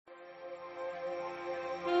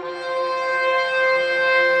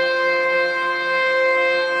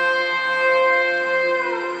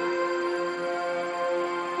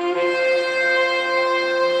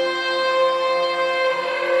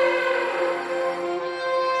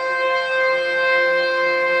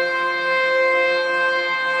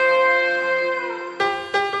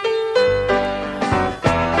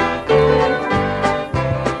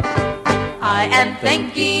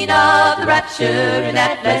thinking of the rapture in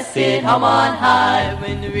that blessed home on high,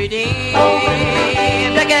 when the redeemed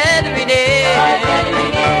are gathering in.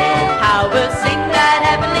 How we'll sing that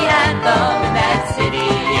heavenly anthem in that city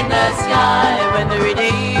in the sky, when the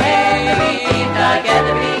redeemed are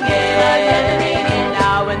gathering in.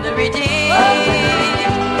 Now when the redeemed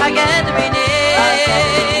are gathering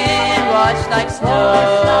in, washed like snow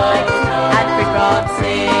and free from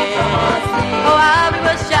sin. Oh, how we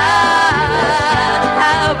will shout,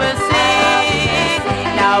 how we'll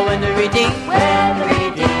sing. Now when the redeemed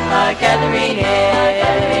are gathering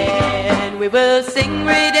in, we will sing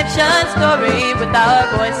redemption story with our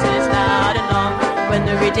voices loud and long. When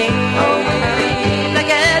the redeemed are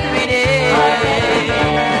gathering in,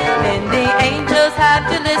 then the angels have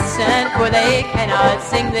to listen, for they cannot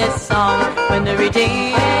sing this song. When the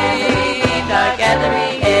redeemed are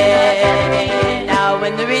gathering in, now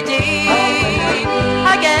when the redeemed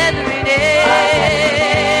are gathering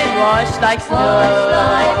in, washed like snow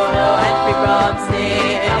and free from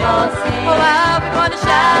sin. Oh, how we want to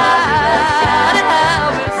shout and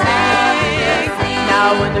how we'll sing. Now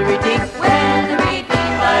when the redeemed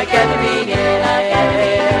are gathering in,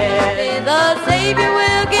 the Savior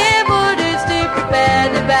will give orders to prepare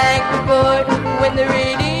the banquet board. When the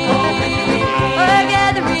redeemed are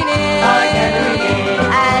gathering in,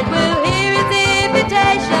 and we'll hear His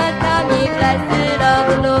invitation, come ye blessed of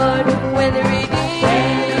the Lord. When the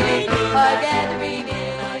redeemed are gathering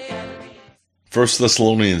in. 1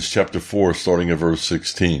 Thessalonians chapter 4, starting at verse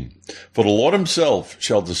 16. For the Lord himself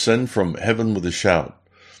shall descend from heaven with a shout,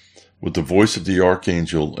 with the voice of the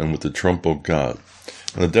archangel, and with the trump of God.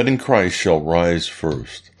 And the dead in Christ shall rise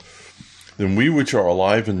first. Then we which are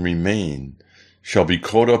alive and remain shall be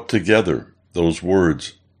caught up together. Those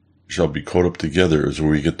words, shall be caught up together, is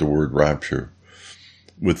where we get the word rapture.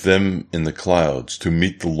 With them in the clouds, to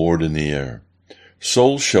meet the Lord in the air.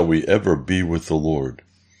 So shall we ever be with the Lord.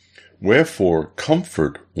 Wherefore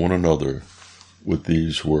comfort one another with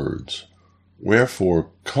these words. Wherefore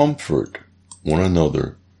comfort one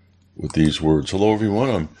another with these words. Hello everyone,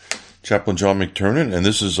 I'm Chaplain John McTernan, and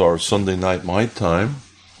this is our Sunday Night My Time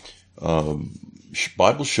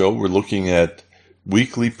Bible show. We're looking at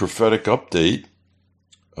weekly prophetic update,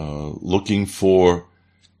 looking for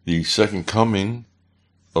the second coming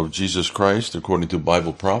of Jesus Christ according to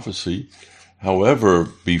Bible prophecy. However,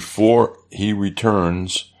 before he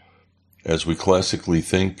returns, as we classically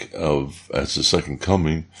think of as the second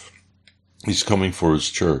coming, he's coming for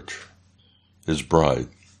his church, his bride.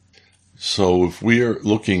 So if we are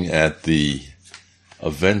looking at the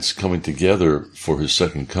events coming together for his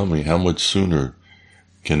second coming, how much sooner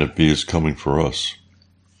can it be his coming for us?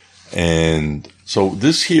 And so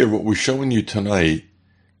this here, what we're showing you tonight,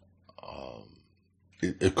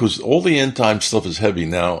 because all the end time stuff is heavy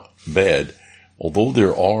now, bad, although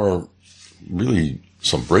there are really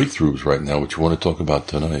some breakthroughs right now, which we want to talk about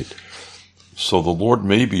tonight. So the Lord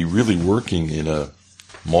may be really working in a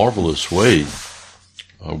marvelous way,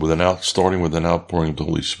 starting with an outpouring of the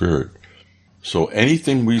Holy Spirit. So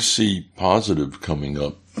anything we see positive coming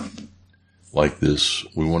up like this,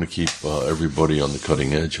 we want to keep everybody on the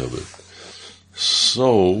cutting edge of it.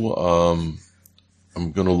 So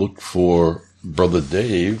I'm going to look for Brother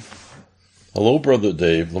Dave. Hello, Brother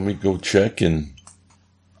Dave. Let me go check and...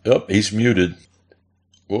 Yep, he's muted.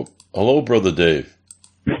 Whoop. Hello, Brother Dave.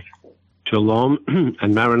 Shalom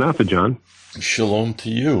and Maranatha, John. Shalom to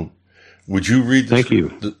you. Would you read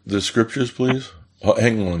the scriptures, please?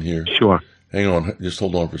 Hang on here. Sure. Hang on. Just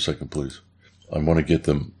hold on for a second, please. I want to get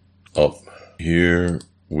them up. Here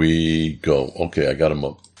we go. Okay, I got them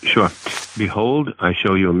up. Sure. Behold, I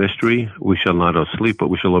show you a mystery. We shall not all sleep, but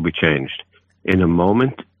we shall all be changed. In a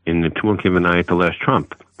moment, in the twinkling of an eye at the last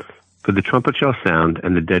trump. For the trumpet shall sound,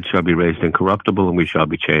 and the dead shall be raised incorruptible, and we shall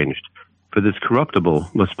be changed. For this corruptible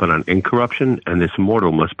must put on incorruption, and this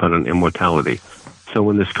mortal must put on immortality. So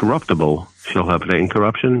when this corruptible shall have put on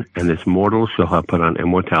incorruption, and this mortal shall have put on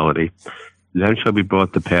immortality, then shall be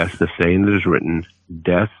brought to pass the saying that is written,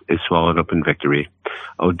 Death is swallowed up in victory.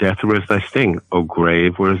 O death, where is thy sting? O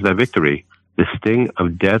grave, where is thy victory? The sting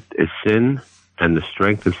of death is sin, and the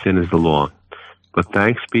strength of sin is the law. But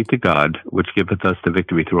thanks be to God, which giveth us the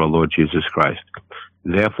victory through our Lord Jesus Christ.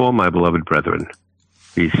 Therefore, my beloved brethren,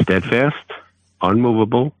 be steadfast,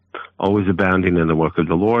 unmovable, always abounding in the work of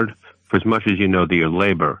the Lord, for as much as you know that your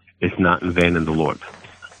labor is not in vain in the Lord.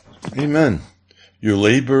 Amen. Your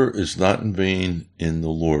labor is not in vain in the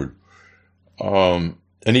Lord.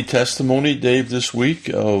 Any testimony, Dave, this week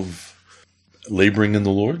of laboring in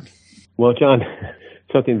the Lord? Well, John,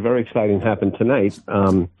 something very exciting happened tonight.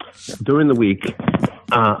 During the week,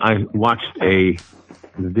 I watched a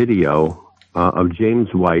video of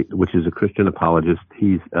James White, which is a Christian apologist.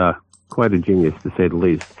 He's quite a genius, to say the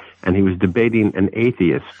least. And he was debating an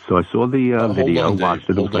atheist. So I saw the video, watched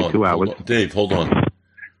it. It was like 2 hours. Dave, hold on.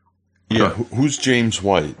 Yeah, who's James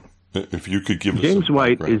White? If you could give us James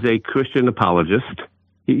White is a Christian apologist.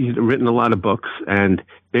 He's written a lot of books, and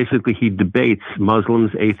basically he debates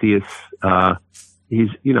Muslims, atheists. He's,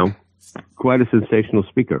 quite a sensational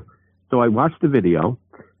speaker. So I watched the video,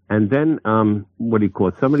 and then,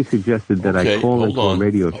 somebody suggested that I call into a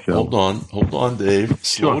radio show. Hold on, Dave.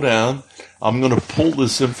 Slow down. I'm going to pull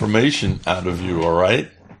this information out of you, all right?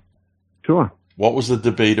 Sure. What was the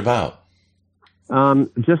debate about?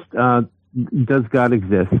 Does God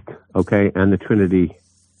exist, okay, and the Trinity,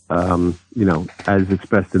 as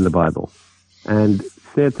expressed in the Bible. And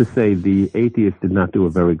sad to say, the atheists did not do a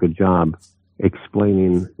very good job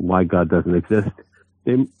explaining why God doesn't exist.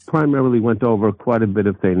 They primarily went over quite a bit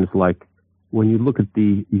of things like when you look at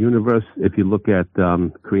the universe, if you look at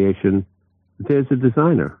creation, there's a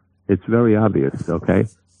designer. It's very obvious, okay?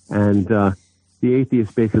 And the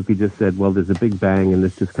atheist basically just said, well, there's a big bang and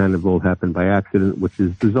this just kind of all happened by accident, which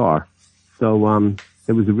is bizarre. So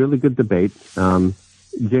it was a really good debate.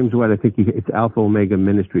 James White, I think it's Alpha Omega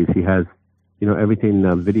Ministries. He has, everything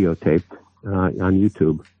videotaped on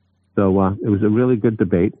YouTube. So it was a really good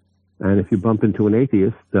debate. And if you bump into an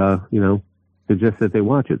atheist, suggest that they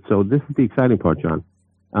watch it. So this is the exciting part, John.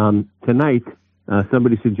 Tonight,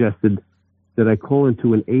 somebody suggested that I call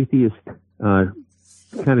into an atheist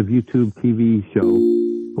kind of YouTube TV show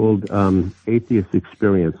called Atheist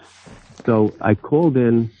Experience. So I called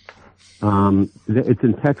in. It's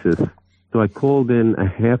in Texas. So I called in a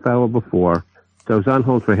half hour before. So I was on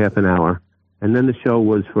hold for half an hour. And then the show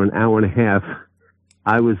was for an hour and a half.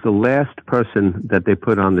 I was the last person that they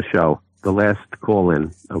put on the show, the last call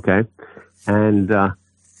in, okay? And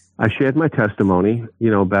I shared my testimony,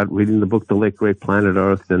 about reading the book, The Late Great Planet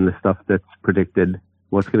Earth, and the stuff that's predicted,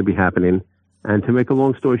 what's going to be happening. And to make a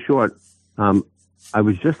long story short, I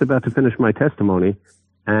was just about to finish my testimony,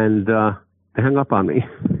 and they hung up on me.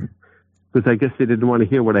 Because I guess they didn't want to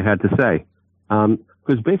hear what I had to say.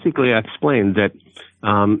 Because basically I explained that,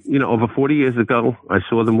 over 40 years ago, I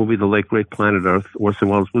saw the movie The Late Great Planet Earth. Orson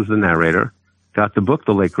Welles was the narrator. Got the book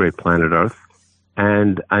The Late Great Planet Earth.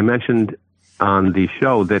 And I mentioned on the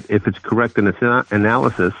show that if it's correct in its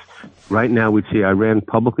analysis, right now we'd see Iran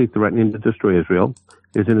publicly threatening to destroy Israel.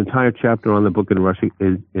 There's an entire chapter on the book Is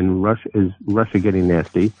Russia Getting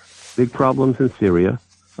Nasty? Big problems in Syria.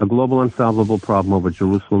 A global unsolvable problem over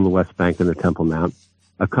Jerusalem, the West Bank, and the Temple Mount,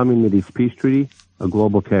 a coming Mideast peace treaty, a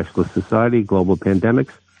global cashless society, global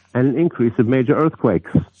pandemics, and an increase of major earthquakes.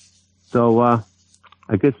 So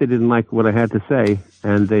I guess they didn't like what I had to say,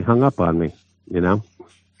 and they hung up on me,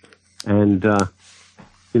 And,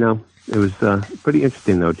 it was pretty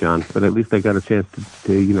interesting, though, John, but at least I got a chance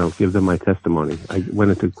to give them my testimony. I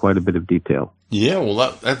went into quite a bit of detail. Yeah, well,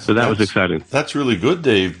 that was exciting. That's really good,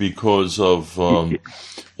 Dave, because of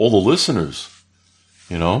all the listeners,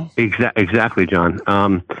 Exactly, John.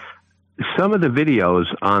 Some of the videos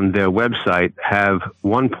on their website have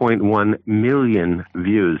 1.1 million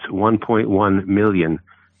views. 1.1 million.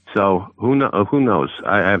 So who knows?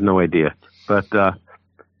 I have no idea. But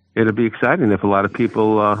it'll be exciting if a lot of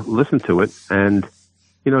people listen to it. And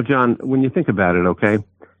John, when you think about it, okay.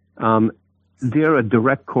 There are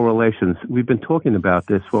direct correlations. We've been talking about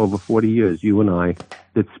this for over 40 years, you and I,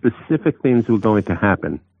 that specific things were going to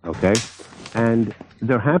happen, okay? And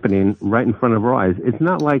they're happening right in front of our eyes. It's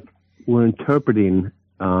not like we're interpreting,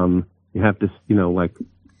 you have to,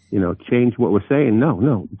 change what we're saying.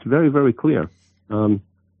 No, it's very, very clear. We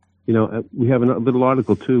have a little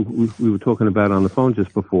article, too, we were talking about on the phone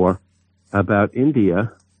just before, about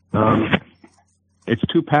India. It's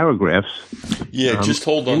 2 paragraphs. Yeah, just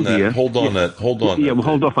hold on India. that. Hold on. Yeah, we'll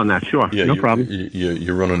hold off on that. Sure, yeah, no problem.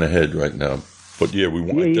 You're running ahead right now. But yeah, we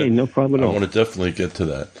want. No problem at all. I want to definitely get to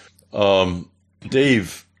that.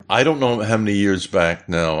 Dave, I don't know how many years back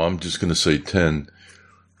now. I'm just going to say 10.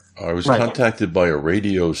 I was contacted by a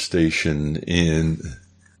radio station in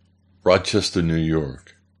Rochester, New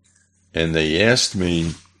York, and they asked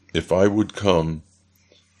me if I would come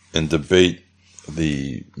and debate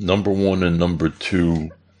the number 1 and number 2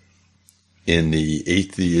 in the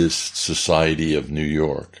Atheist Society of New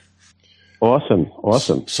York.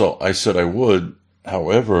 Awesome. So I said I would.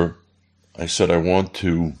 However, I said I want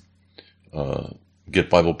to get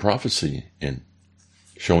Bible prophecy in,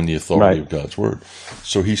 showing the authority of God's word.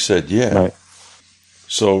 So he said, yeah. Right.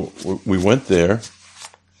 So we went there,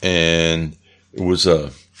 and it was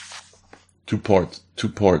a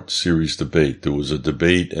two-part series debate. There was a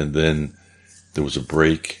debate, and then there was a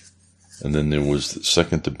break, and then there was the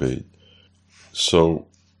second debate. So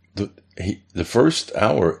the first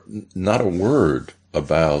hour, not a word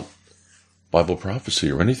about Bible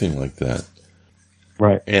prophecy or anything like that.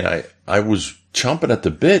 Right. And I was chomping at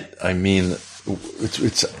the bit. I mean,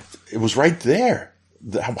 it was right there.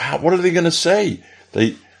 What are they going to say?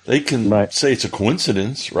 They can say it's a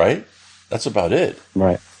coincidence, right? That's about it.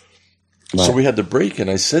 Right. So we had the break, and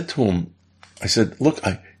I said to him, look,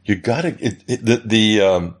 you got to,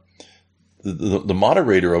 the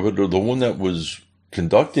moderator of it, or the one that was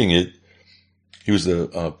conducting it, he was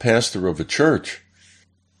the pastor of a church.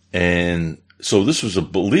 And so this was a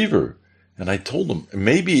believer. And I told him,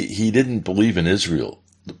 maybe he didn't believe in Israel.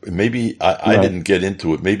 Maybe I didn't get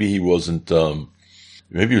into it. Maybe he wasn't,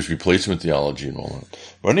 maybe it was replacement theology and all that.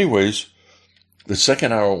 But anyways, the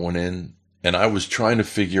second hour went in, and I was trying to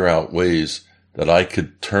figure out ways that I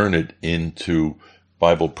could turn it into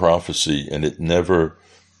Bible prophecy, and it never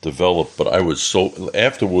developed. But I was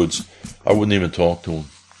afterwards, I wouldn't even talk to him.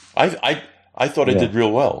 I thought I did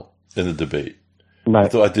real well in the debate. Right. I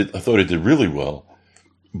thought I did really well.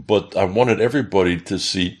 But I wanted everybody to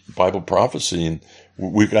see Bible prophecy, and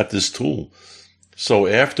we got this tool. So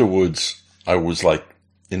afterwards, I was like,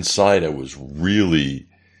 inside, I was really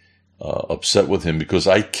upset with him, because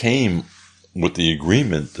I came with the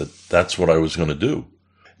agreement that that's what I was going to do.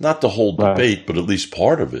 Not the whole debate, but at least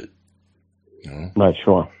part of it. You know? Right,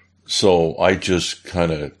 sure. So I just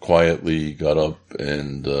kind of quietly got up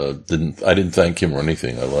and I didn't thank him or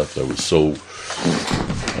anything. I left. I was so,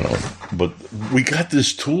 but we got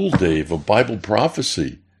this tool, Dave, of Bible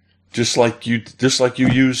prophecy, just like you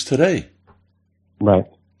used today. Right.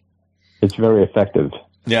 It's very effective.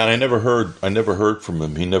 Yeah, and I never heard from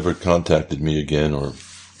him. He never contacted me again, or.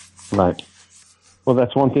 Right. Well,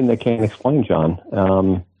 that's one thing they can't explain,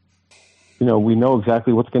 John. We know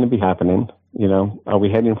exactly what's going to be happening. Are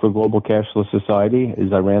we heading for a global cashless society?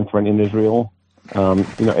 Is Iran threatening Israel?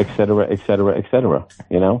 Et cetera, et cetera, et cetera.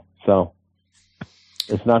 So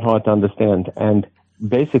it's not hard to understand. And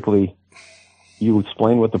basically, you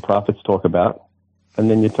explain what the prophets talk about,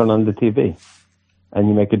 and then you turn on the TV, and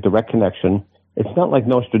you make a direct connection. It's not like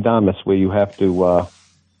Nostradamus, where you have to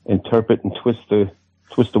interpret and twist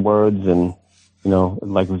the words and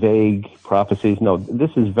like vague prophecies. No, this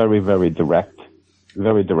is very, very direct.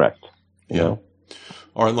 Very direct. You know?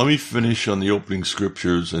 All right, let me finish on the opening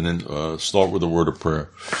scriptures and then start with a word of prayer.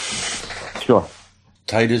 Sure.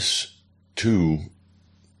 Titus 2,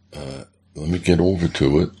 let me get over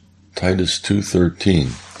to it. Titus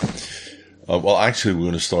 2:13. Well, actually, we're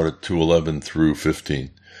going to start at 2:11 through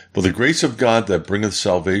 15. For the grace of God that bringeth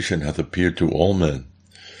salvation hath appeared to all men,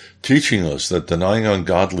 teaching us that denying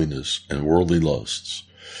ungodliness and worldly lusts,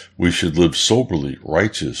 we should live soberly,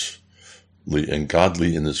 righteously, and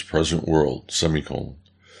godly in this present world,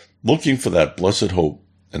 looking for that blessed hope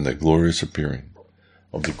and that glorious appearing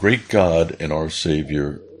of the great God and our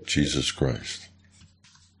Savior, Jesus Christ.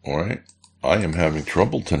 All right. I am having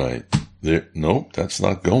trouble tonight. Nope, that's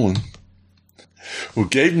not going. Who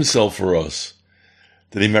gave himself for us,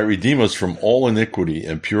 that he might redeem us from all iniquity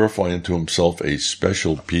and purify unto himself a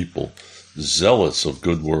special people, zealous of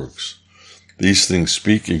good works. These things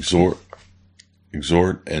speak, exhort,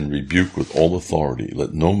 and rebuke with all authority.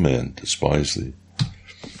 Let no man despise thee.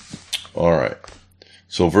 All right.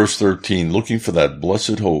 So verse 13, looking for that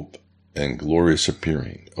blessed hope and glorious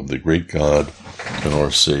appearing of the great God and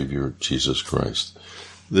our Savior, Jesus Christ.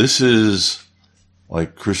 This is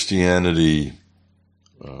like Christianity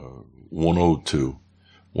 102.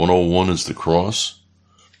 101 is the cross.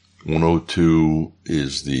 102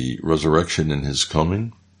 is the resurrection and his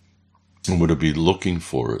coming. And we're to be looking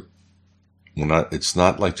for it. It's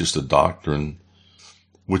not like just a doctrine,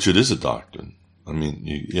 which it is a doctrine. I mean,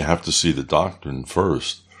 you have to see the doctrine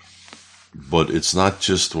first. But it's not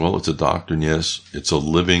just, it's a doctrine, yes. It's a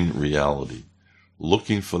living reality.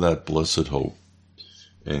 Looking for that blessed hope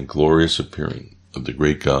and glorious appearing of the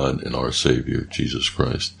great God and our Savior, Jesus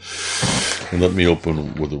Christ. And let me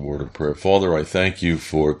open with a word of prayer. Father, I thank you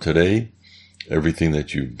for today, everything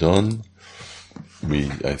that you've done.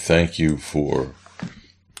 I thank you for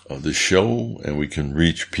the show, and we can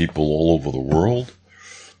reach people all over the world.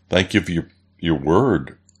 Thank you for your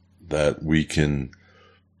word that we can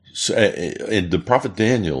say. And the prophet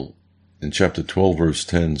Daniel in chapter 12, verse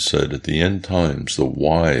 10 said, at the end times, the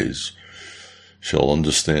wise shall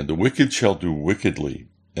understand. The wicked shall do wickedly,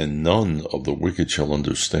 and none of the wicked shall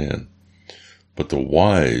understand. But the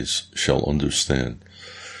wise shall understand.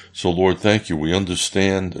 So, Lord, thank you. We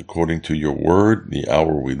understand according to your word, the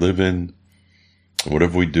hour we live in.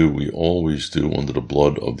 Whatever we do, we always do under the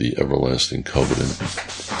blood of the everlasting covenant.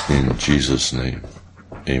 In Jesus' name,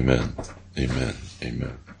 amen, amen,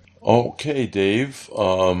 amen. Okay, Dave.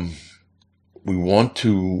 We want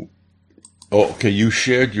to. Oh, okay, you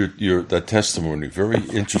shared your that testimony. Very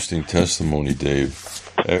interesting testimony,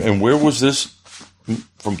 Dave. And where was this?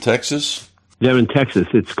 From Texas? They're in Texas.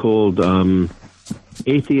 It's called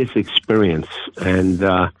Atheist Experience, and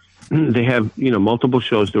they have multiple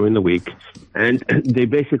shows during the week, and they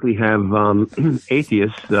basically have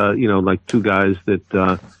atheists, like two guys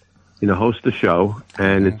that host the show,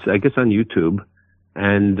 and it's I guess on YouTube,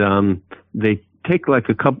 and they take like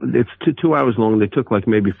a couple. It's 2 hours long. They took like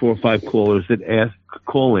maybe 4 or 5 callers that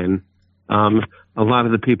call in. A lot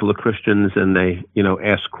of the people are Christians, and they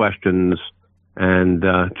ask questions and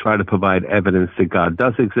try to provide evidence that God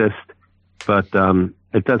does exist, but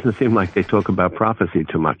it doesn't seem like they talk about prophecy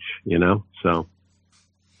too much, So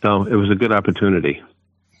it was a good opportunity.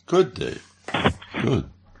 Good, Dave. Good.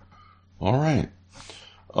 All right.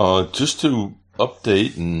 Just to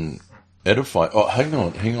update and edify. Oh, hang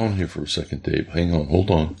on here for a second, Dave. Hang on,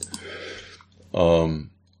 hold on.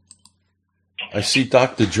 I see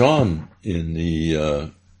Dr. John in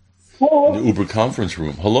the Uber conference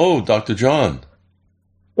room. Hello, Dr. John.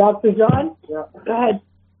 Dr. John? Yeah. Go ahead.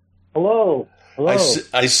 Hello. I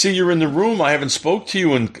see you're in the room. I haven't spoke to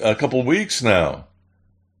you in a couple of weeks now.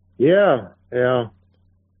 Yeah. Well,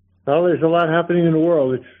 there's a lot happening in the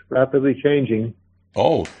world. It's rapidly changing.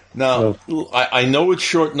 Oh, now, I know it's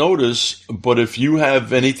short notice, but if you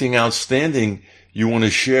have anything outstanding you want to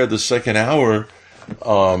share the second hour,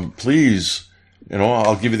 please,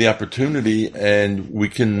 I'll give you the opportunity, and we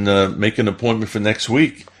can make an appointment for next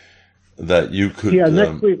week that you could. Yeah,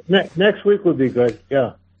 next week. Next week would be good.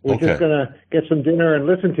 Yeah, we're just gonna get some dinner and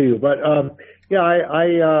listen to you. But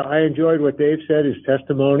I enjoyed what Dave said, his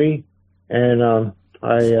testimony, and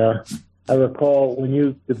I recall when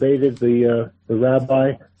you debated the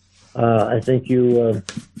rabbi. I think you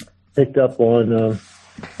picked up on.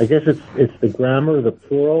 I guess it's the grammar, the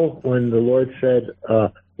plural, when the Lord said,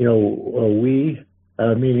 we,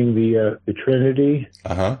 meaning the Trinity.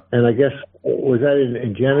 Uh-huh. And I guess, was that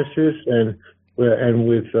in Genesis and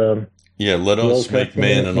with... let us make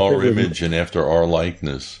man in our image and after our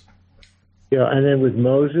likeness. Yeah, and then with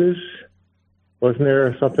Moses, wasn't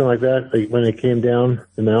there something like that, like when it came down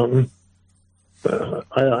the mountain?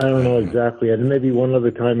 I don't know exactly. And maybe one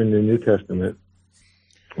other time in the New Testament.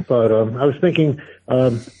 But I was thinking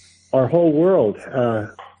our whole world,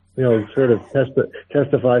 sort of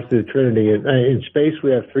testifies to the Trinity. In space,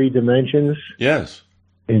 we have 3 dimensions. Yes.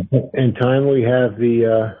 In time, we have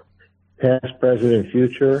the past, present, and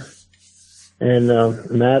future. And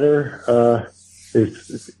matter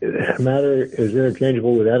is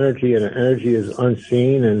interchangeable with energy, and energy is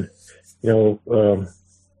unseen. And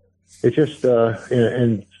it's just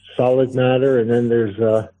and solid matter. And then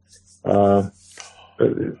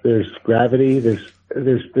there's gravity.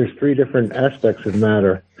 There's 3 different aspects of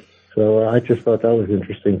matter. So I just thought that was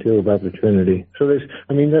interesting too about the Trinity. So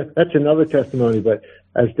that's another testimony. But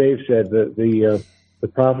as Dave said, the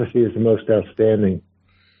prophecy is the most outstanding,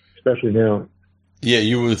 especially now. Yeah,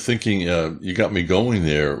 you were thinking. You got me going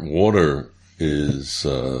there. Water is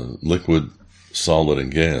liquid, solid, and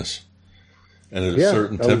gas, and at a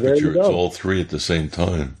certain temperature, it's all 3 at the same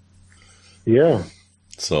time. Yeah.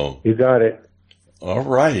 So you got it. All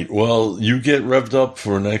right. Well, you get revved up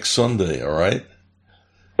for next Sunday, all right?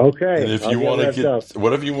 Okay. And if you want to get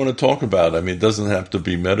whatever you want to talk about, it doesn't have to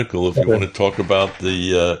be medical. If you want to talk about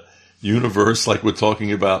the universe like we're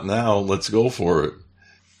talking about now, let's go for it.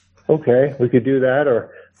 Okay, we could do that.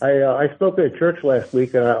 Or I spoke at a church last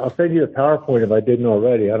week, and I'll send you a PowerPoint if I didn't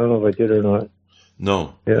already. I don't know if I did or not.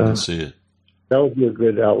 No, I didn't see it. That would be a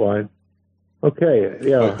good outline. Okay,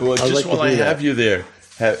 yeah. Well, just while I have you there,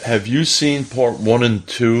 have you seen part 1 and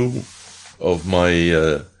 2 of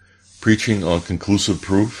my preaching on conclusive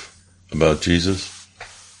proof about Jesus?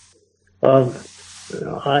 I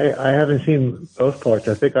haven't seen both parts.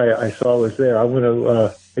 I think I saw it was there. I'm going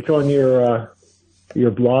to. It's on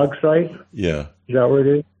your blog site. Yeah. Is that where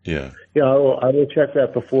it is? Yeah. Yeah, I will check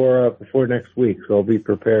that before next week, so I'll be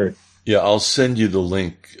prepared. Yeah, I'll send you the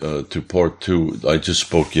link to part 2. I just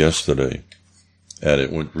spoke yesterday, and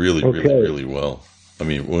it went really well.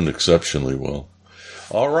 It went exceptionally well.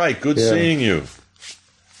 All right, good seeing you.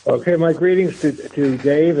 Okay, my greetings to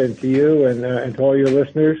Dave and to you and to all your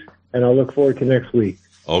listeners, and I'll look forward to next week.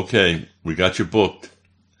 Okay, we got you booked.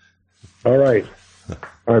 All right.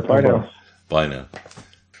 All right, bye now. Bye now.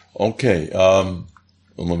 Okay,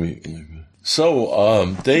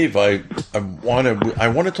 So, Dave, I want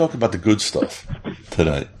to talk about the good stuff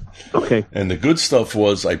tonight. Okay. And the good stuff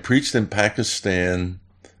was I preached in Pakistan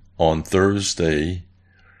on Thursday,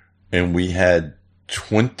 and we had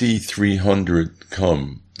 2,300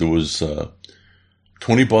 come there was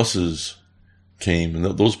 20 buses came,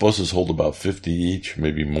 and those buses hold about 50 each,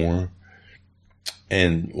 maybe more.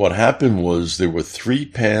 And what happened was there were 3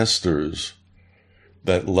 pastors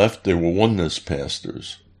that left. They were oneness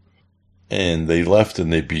pastors, and they left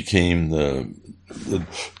and they became the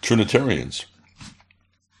Trinitarians.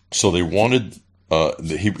 So they wanted,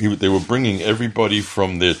 they were bringing everybody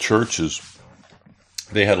from their churches.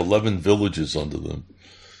 They had 11 villages under them.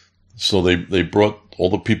 So they brought all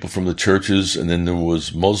the people from the churches, and then there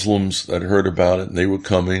was Muslims that heard about it, and they were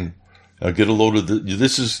coming. I'll get a load of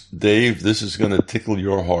this is, Dave, this is going to tickle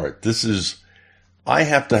your heart. I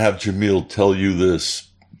have to have Jamil tell you this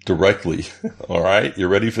directly. All right? You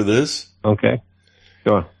ready for this? Okay.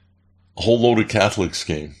 Sure. A whole load of Catholics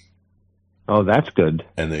came. Oh, that's good.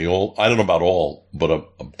 And they all, I don't know about all, but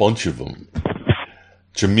a bunch of them.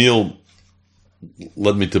 Jamil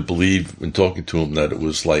led me to believe, in talking to him, that it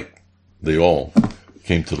was like they all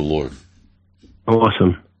came to the Lord.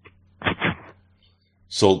 Awesome.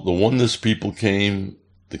 So the oneness people came,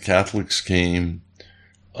 the Catholics came.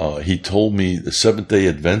 He told me the Seventh-day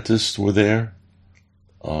Adventists were there.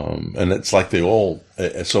 And it's like they all,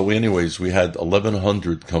 so anyways, we had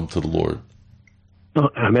 1,100 come to the Lord. Oh,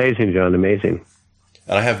 amazing, John, amazing.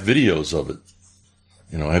 And I have videos of it.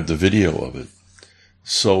 I have the video of it.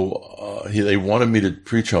 So they wanted me to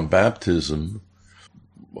preach on baptism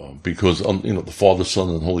because, the Father, Son,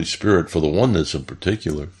 and Holy Spirit, for the oneness in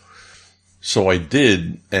particular. So I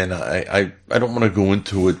did, and I don't want to go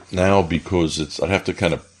into it now because I'd have to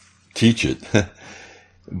kind of teach it.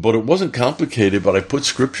 But it wasn't complicated, but I put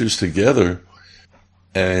scriptures together,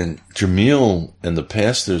 and Jamil and the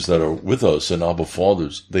pastors that are with us and Abba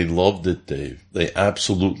Fathers, they loved it, Dave. They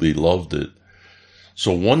absolutely loved it.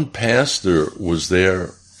 So one pastor was there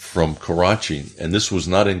from Karachi, and this was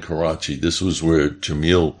not in Karachi. This was where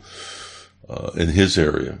Jamil, in his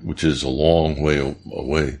area, which is a long way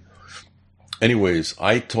away. Anyways,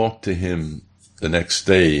 I talked to him the next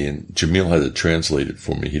day, and Jamil had it translated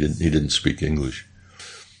for me. He didn't speak English,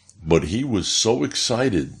 but he was so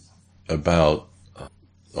excited about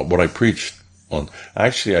what I preached on.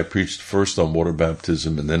 Actually, I preached first on water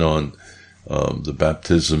baptism and then on the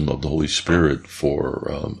baptism of the Holy Spirit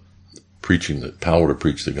for preaching the power to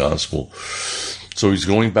preach the gospel. So he's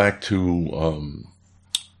going back to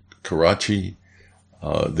Karachi.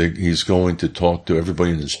 He's going to talk to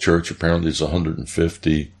everybody in his church. Apparently there's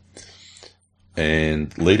 150.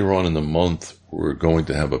 And later on in the month, we're going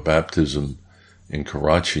to have a baptism in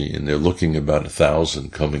Karachi, and they're looking about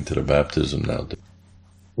 1,000 coming to the baptism now.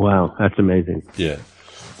 Wow, that's amazing. Yeah.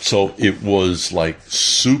 So it was like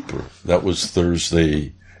super. That was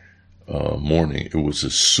Thursday morning. It was a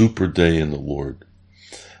super day in the Lord.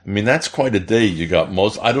 I mean, that's quite a day. You got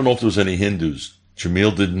I don't know if there was any Hindus.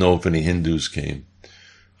 Jamil didn't know if any Hindus came.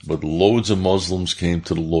 But loads of Muslims came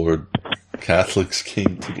to the Lord. Catholics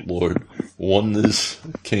came to the Lord. Oneness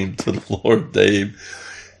came to the Lord, Dave.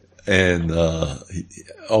 And, there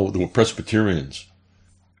were Presbyterians.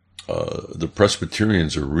 The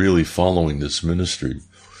Presbyterians are really following this ministry.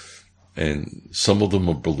 And some of them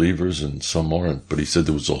are believers and some aren't. But he said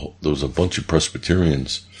there was a bunch of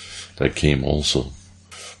Presbyterians that came also.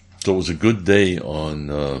 So it was a good day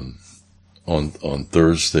on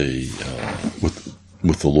Thursday,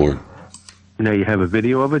 with the Lord. Now you have a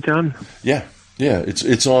video of it, John? Yeah.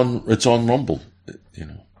 It's on Rumble.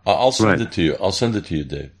 I'll send it to you. I'll send it to you,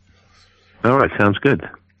 Dave. All right, sounds good.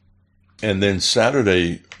 And then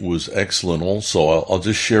Saturday was excellent. Also, I'll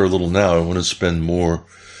just share a little now. I want to spend more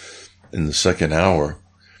in the second hour,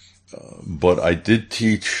 but I did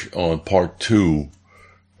teach on part 2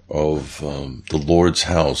 of the Lord's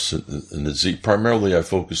house. And primarily, I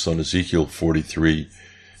focused on Ezekiel 43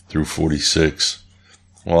 through 46.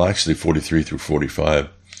 Well, actually 43 through 45.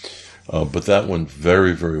 But that went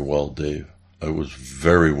very, very well, Dave. It was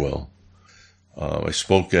very well. I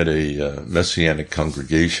spoke at a Messianic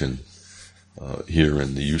congregation here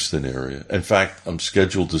in the Houston area. In fact, I'm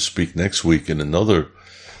scheduled to speak next week in another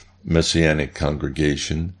Messianic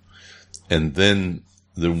congregation. And then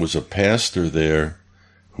there was a pastor there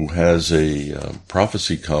who has a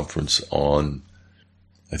prophecy conference on,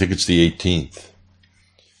 I think it's the 18th.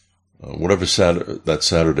 Whatever that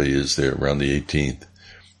Saturday is there, around the 18th.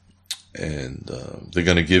 And they're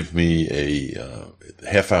going to give me a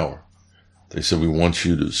half hour. They said, we want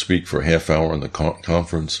you to speak for a half hour on the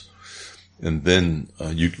conference. And then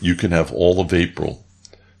you can have all of April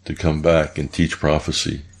to come back and teach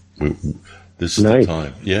prophecy. This is nice. The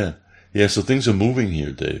time. Yeah. Yeah, so things are moving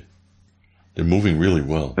here, Dave. They're moving really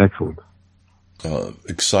well. Excellent.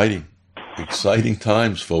 Exciting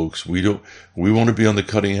times, folks. We want to be on the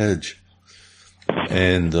cutting edge.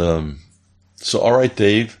 And so, all right,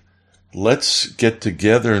 Dave, let's get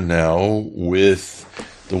together now with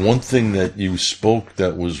the one thing that you spoke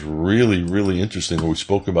that was really, really interesting, that we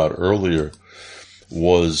spoke about earlier,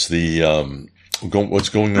 was the what's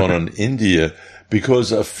going on in India.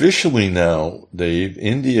 Because officially now, Dave,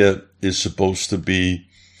 India is supposed to be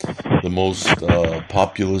the most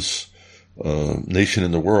populous nation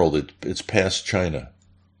in the world. It's past China.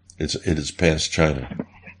 It is past China.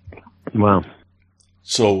 Wow.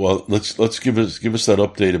 So let's give us that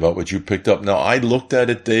update about what you picked up. Now, I looked at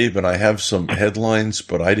it, Dave, and I have some headlines,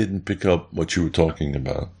 but I didn't pick up what you were talking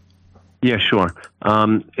about. Yeah, sure.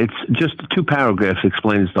 It's just 2 paragraphs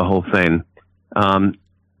explains the whole thing.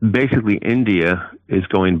 Basically, India is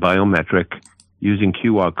going biometric using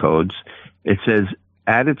QR codes. It says,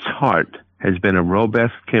 at its heart has been a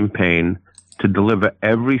robust campaign to deliver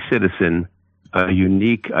every citizen a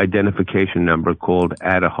unique identification number called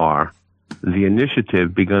Aadhaar. The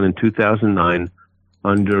initiative, begun in 2009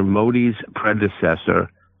 under Modi's predecessor,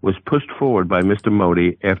 was pushed forward by Mr.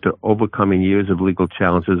 Modi after overcoming years of legal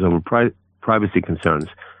challenges over privacy concerns.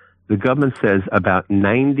 The government says about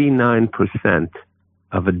 99%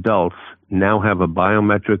 of adults now have a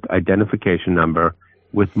biometric identification number,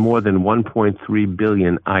 with more than 1.3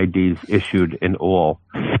 billion IDs issued in all.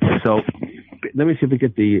 So let me see if I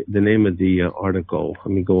get the name of the article.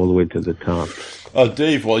 Let me go all the way to the top.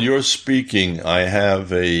 Dave, while you're speaking, I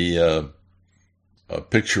have a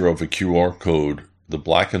picture of a QR code. The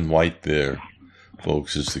black and white there,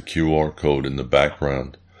 folks, is the QR code in the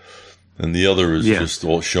background. And the other is just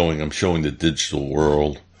all I'm showing the digital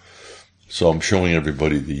world. So I'm showing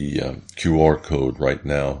everybody the QR code right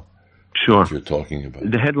now. Sure. You're talking about.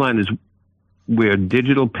 The headline is, where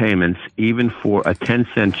digital payments, even for a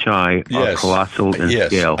 10-cent chai, are colossal in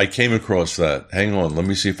scale. I came across that. Hang on, let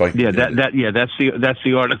me see if I can. Yeah, that's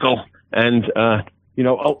the article. And a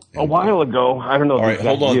while ago, I don't know. All right,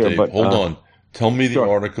 hold on, year, Dave. But, hold on. Tell me the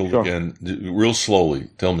article sure. again, real slowly.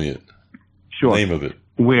 Tell me it. Sure. Name of it.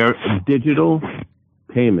 Where digital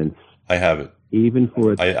payments. I have it. Even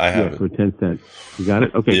for I have it for 10 cents. You got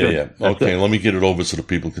it? Okay. Yeah. Okay, let me get it over so the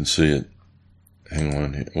people can see it. Hang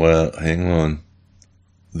on here. Well, hang on.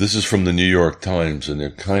 This is from the New York Times, and they're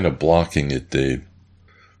kind of blocking it, Dave.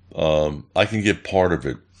 I can get part of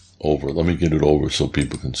it over. Let me get it over so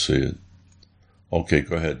people can see it. Okay,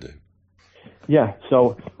 go ahead, Dave. Yeah,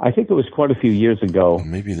 so I think it was quite a few years ago.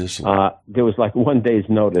 Maybe this. There was like 1 day's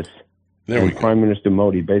notice. There we go. Prime Minister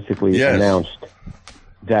Modi basically announced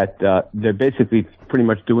that they're basically pretty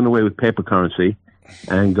much doing away with paper currency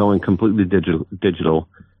and going completely digital.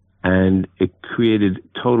 And it created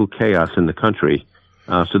total chaos in the country.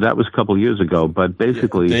 So that was a couple of years ago. But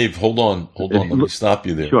basically... Dave, hold on. Let me stop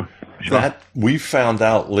you there. Sure. That we found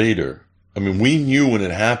out later. I mean, we knew when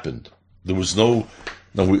it happened. There was no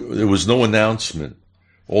announcement.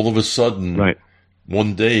 All of a sudden,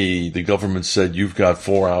 one day, the government said, you've got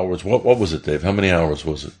 4 hours. What was it, Dave? How many hours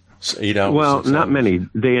was it? 8 hours? Well, not many.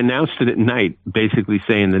 They announced it at night, basically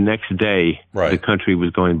saying the next day the country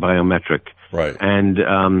was going biometric. Right. And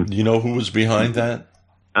do you know who was behind that?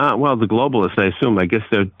 Well, the globalists, I assume. I guess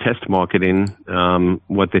they're test marketing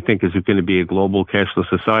what they think is going to be a global cashless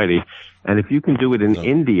society. And if you can do it in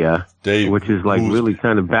India, Dave, which is like really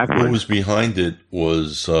kind of backwards. Who was behind it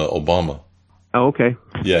was Obama. Oh, okay.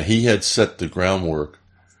 Yeah, he had set the groundwork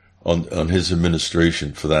on his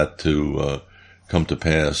administration for that to come to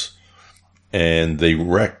pass. And they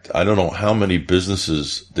wrecked, I don't know how many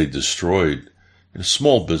businesses they destroyed,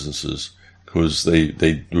 small businesses, because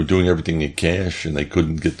they were doing everything in cash and they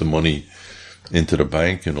couldn't get the money into the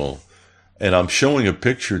bank and all. And I'm showing a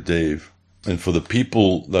picture, Dave, and for the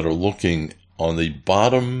people that are looking on the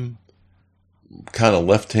bottom kind of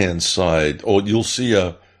left-hand side, you'll see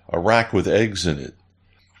a rack with eggs in it.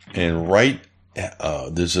 And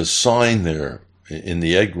there's a sign there in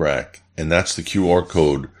the egg rack, and that's the QR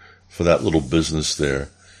code for that little business there.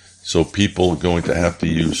 So people are going to have to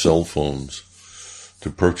use cell phones to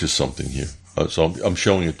purchase something here. So I'm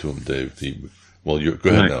showing it to him, Dave. Go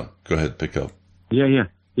ahead now. Go ahead, pick up. Yeah.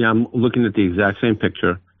 I'm looking at the exact same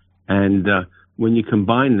picture. And when you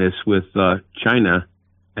combine this with China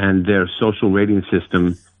and their social rating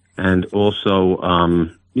system, and also,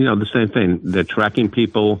 the same thing, they're tracking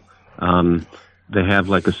people. They have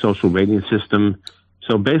like a social rating system.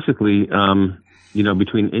 So basically,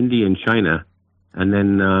 between India and China, and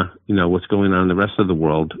then, what's going on in the rest of the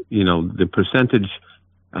world, the percentage,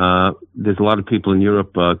 there's a lot of people in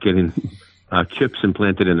Europe getting chips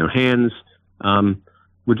implanted in their hands.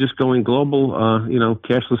 We're just going global,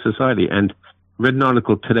 cashless society. And read an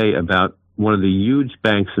article today about one of the huge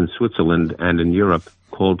banks in Switzerland and in Europe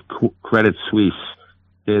called Credit Suisse.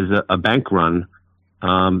 There's a bank run.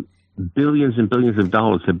 Billions and billions of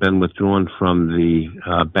dollars have been withdrawn from the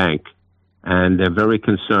bank, and they're very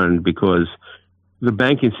concerned because the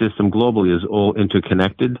banking system globally is all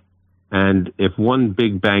interconnected, and if one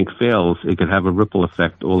big bank fails, it could have a ripple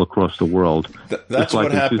effect all across the world. That's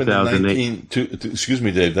what happened in excuse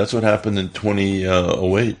me, Dave. That's what happened in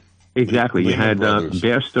 2008. Exactly. You had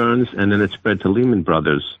Bear Stearns, and then it spread to Lehman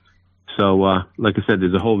Brothers. So, like I said,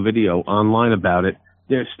 there's a whole video online about it.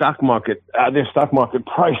 Their stock market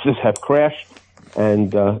prices have crashed,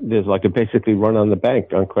 and there's like a basically run on the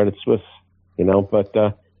bank on Credit Suisse,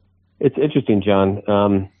 But it's interesting,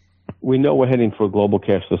 John. We know we're heading for a global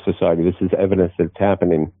cashless society. This is evidence that it's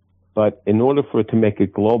happening. But in order for it to make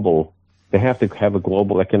it global, they have to have a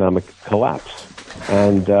global economic collapse,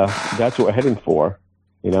 and that's what we're heading for.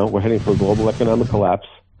 We're heading for a global economic collapse,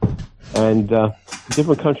 and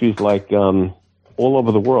different countries like all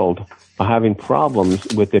over the world are having problems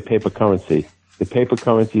with their paper currency. The paper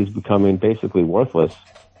currency is becoming basically worthless,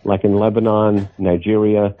 like in Lebanon,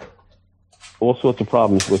 Nigeria, all sorts of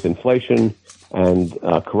problems with inflation and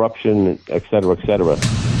corruption, et cetera, et cetera.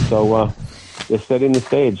 So they're setting the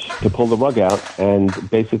stage to pull the rug out, and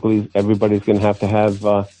basically everybody's going to have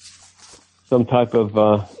some type of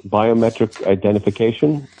biometric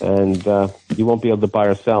identification, and you won't be able to buy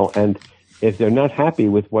or sell. And if they're not happy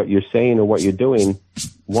with what you're saying or what you're doing,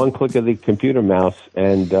 one click of the computer mouse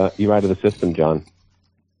and you're out of the system, John.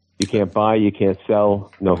 You can't buy, you can't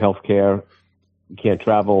sell, no health care, you can't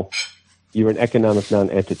travel. You're an economic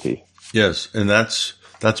non-entity. Yes, and that's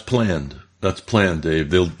planned. That's planned, Dave.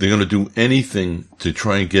 They're going to do anything to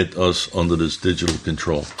try and get us under this digital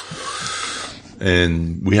control.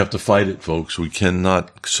 And we have to fight it, folks. We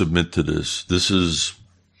cannot submit to this. This is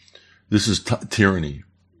tyranny.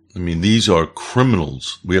 I mean, these are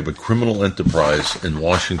criminals. We have a criminal enterprise in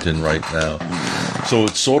Washington right now. So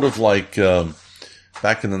it's sort of like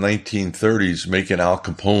back in the 1930s, making Al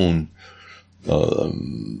Capone,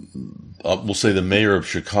 we'll say the mayor of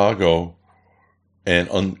Chicago, and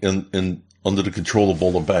under the control of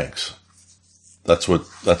all the banks. That's what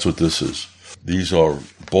this is. These are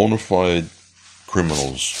bona fide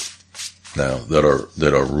criminals now that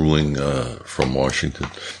are ruling from Washington.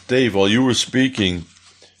 Dave, while you were speaking,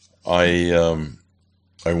 I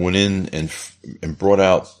went in and brought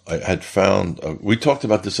out. I had found. We talked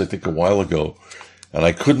about this, I think, a while ago, and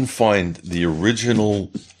I couldn't find the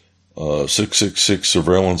original 666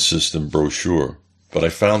 surveillance system brochure, but I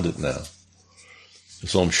found it now.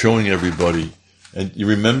 So I'm showing everybody. And you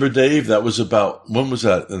remember, Dave? That was about, when was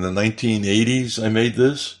that? In the 1980s? I made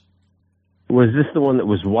this. Was this the one that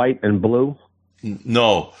was white and blue?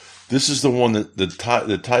 No, this is the one that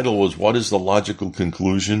the title was "What is the logical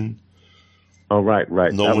conclusion?" Oh, right.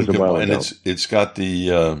 No that was a while ago. And it's got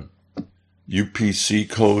the UPC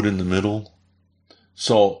code in the middle.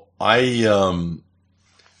 So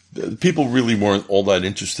people really weren't all that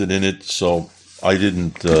interested in it, so I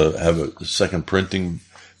didn't have a second printing.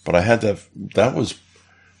 But I had that. That was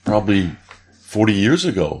probably 40 years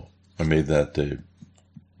ago. I made that, Dave.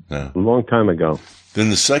 Yeah. A long time ago. Then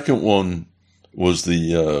the second one was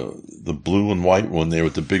the blue and white one there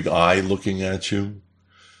with the big eye looking at you.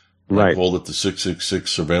 Right. I called it the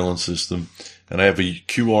 666 surveillance system. And I have a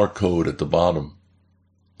QR code at the bottom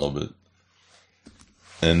of it.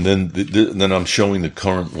 And then I'm showing the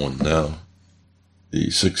current one now. The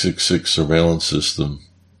 666 surveillance system.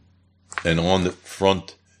 And on the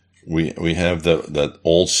front, we have that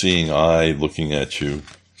all-seeing eye looking at you.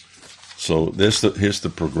 So here's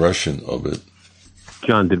the progression of it.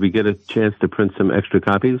 John, did we get a chance to print some extra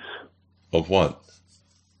copies? Of what?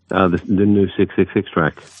 The new 666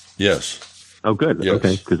 track. Yes. Oh, good. Yes.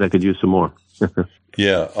 Okay, because I could use some more.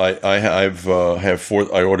 Yeah,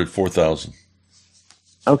 I ordered 4,000.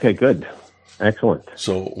 Okay, good. Excellent.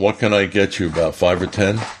 So what can I get you, about 5 or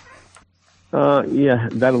 10? Yeah,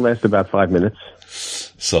 that'll last about 5 minutes.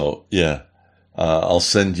 So, yeah, I'll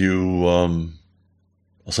send you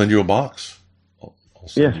a box.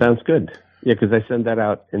 Yeah, sounds good. Yeah, because I send that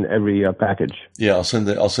out in every package. Yeah, I'll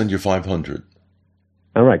send you 500.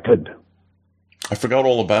 All right, good. I forgot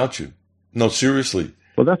all about you. No, seriously.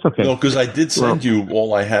 Well, that's okay. No, because I did send you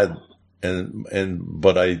all I had,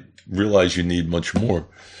 but I realize you need much more.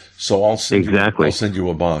 So I'll send you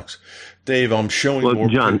a box. Dave, I'm showing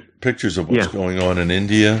more pictures of what's going on in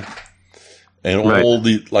India, and all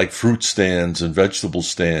the fruit stands and vegetable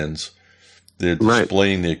stands. They're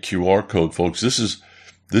displaying their QR code, folks. This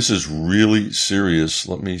is really serious.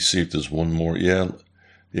 Let me see if there's one more. Yeah,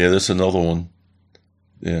 there's another one.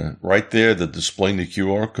 Yeah, right there, they're displaying the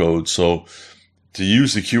QR code. So to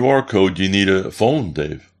use the QR code, you need a phone,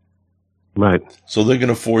 Dave. Right. So they're going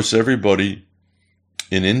to force everybody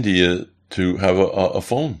in India to have a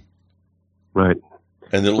phone. Right.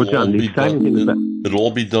 And it'll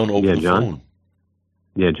all be done over the phone.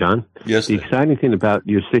 Yeah, John. Yes. The exciting thing about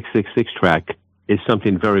your 666 track is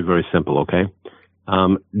something very, very simple, okay?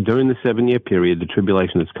 During the 7-year period, the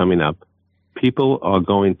tribulation that's coming up, people are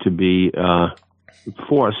going to be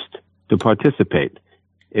forced to participate.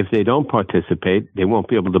 If they don't participate, they won't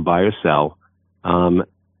be able to buy or sell.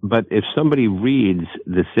 But if somebody reads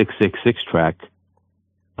the 666 track,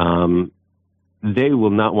 they will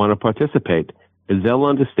not want to participate. They'll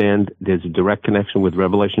understand there's a direct connection with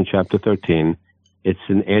Revelation chapter 13. It's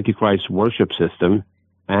an Antichrist worship system.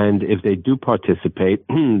 And if they do participate,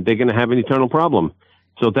 they're going to have an eternal problem.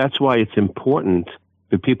 So that's why it's important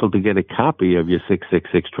for people to get a copy of your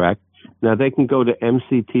 666 track. Now, they can go to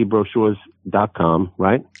mctbrochures.com,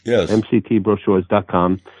 right? Yes.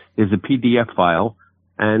 mctbrochures.com. There's a PDF file.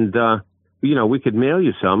 And, we could mail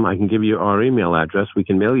you some. I can give you our email address. We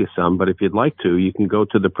can mail you some. But if you'd like to, you can go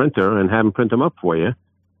to the printer and have them print them up for you.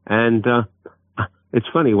 And it's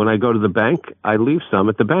funny. When I go to the bank, I leave some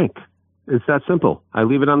at the bank. It's that simple. I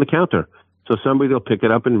leave it on the counter. So somebody will pick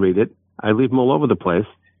it up and read it. I leave them all over the place.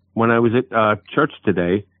 When I was at church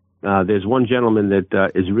today, there's one gentleman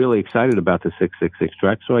that is really excited about the 666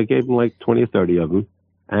 track, so I gave him like 20 or 30 of them,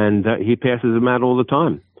 and he passes them out all the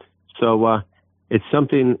time. So it's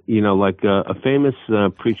something, like a famous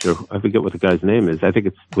preacher, I forget what the guy's name is, I think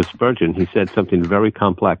it was Spurgeon, he said something very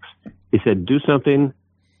complex. He said, do something,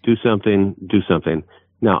 do something, do something.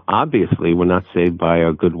 Now, obviously, we're not saved by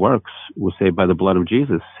our good works. We're saved by the blood of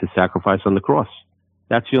Jesus, his sacrifice on the cross.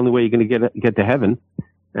 That's the only way you're going to get to heaven.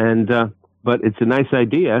 And but it's a nice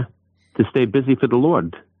idea to stay busy for the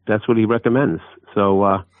Lord. That's what he recommends.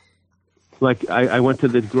 So, I went to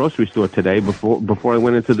the grocery store today. Before I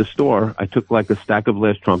went into the store, I took like a stack of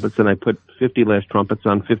Last Trumpets and I put 50 Last Trumpets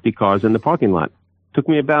on 50 cars in the parking lot. Took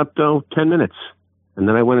me about 10 minutes, and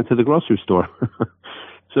then I went into the grocery store.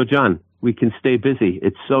 So, John, we can stay busy.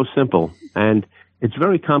 It's so simple, and it's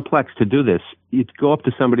very complex to do this. You go up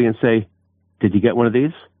to somebody and say, did you get one of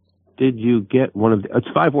these? Did you get one of It's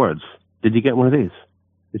 5 words. Did you get one of these?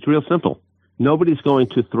 It's real simple. Nobody's going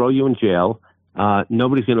to throw you in jail.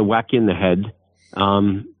 Nobody's going to whack you in the head.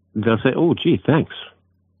 They'll say, oh, gee, thanks.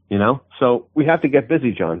 So we have to get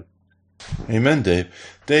busy, John. Amen, Dave.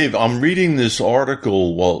 Dave, I'm reading this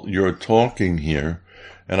article while you're talking here,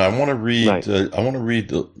 and I want to read. Right.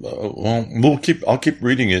 I'll keep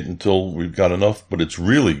reading it until we've got enough. But it's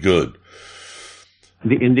really good.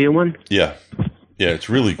 The India one? Yeah, it's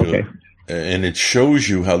really good, okay. And it shows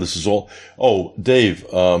you how this is all. Oh, Dave,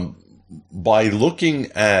 by looking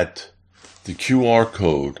at the QR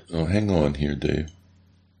code. Oh, hang on here, Dave.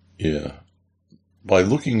 Yeah, by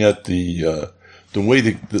looking at the way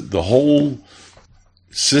the whole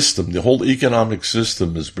system, the whole economic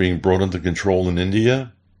system is being brought under control in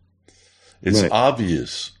India, it's right.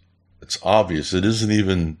 Obvious. It's obvious. It isn't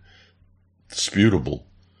even disputable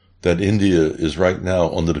that India is right now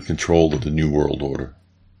under the control of the New World Order.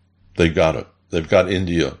 They got it. They've got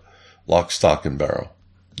India lock, stock, and barrel.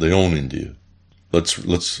 They own India. Let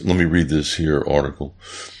me read this here article.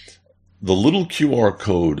 The little QR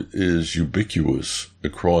code is ubiquitous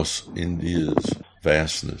across India's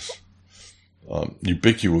vastness.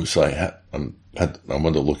 Ubiquitous, I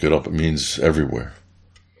wanted to look it up. It means everywhere.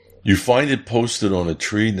 You find it posted on a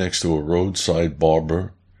tree next to a roadside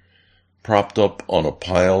barber, propped up on a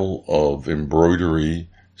pile of embroidery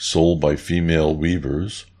sold by female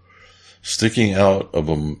weavers, sticking out of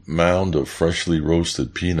a mound of freshly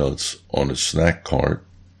roasted peanuts on a snack cart.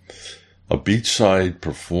 A beachside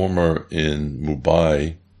performer in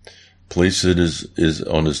Mumbai placed it is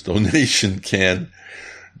on his donation can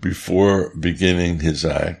before beginning his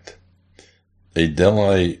act. A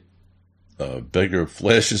Delhi beggar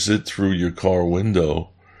flashes it through your car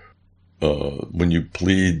window when you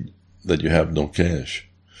plead that you have no cash.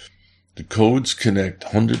 The codes connect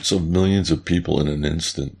hundreds of millions of people in an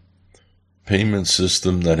instant. Payment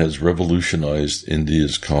system that has revolutionized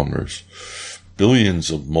India's commerce. Billions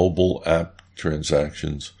of mobile app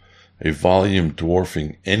transactions, a volume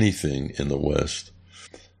dwarfing anything in the West.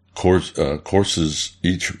 Courses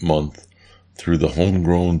each month through the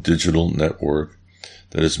homegrown digital network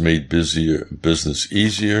that has made business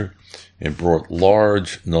easier and brought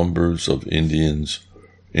large numbers of Indians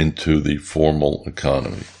into the formal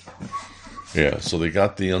economy. Yeah, so they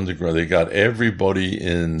got the underground. They got everybody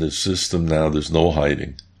in the system now. There's no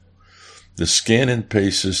hiding. The scan and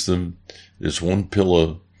pay system is one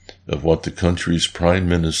pillar of what the country's Prime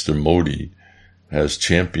Minister Modi has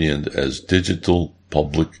championed as digital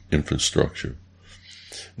public infrastructure.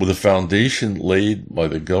 With a foundation laid by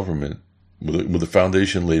the government,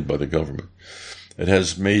 it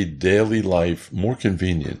has made daily life more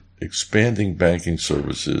convenient, expanding banking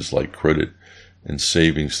services like credit and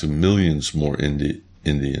savings to millions more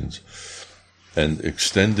Indians, and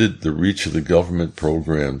extended the reach of the government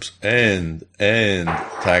programs and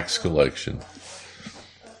tax collection.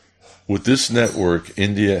 With this network,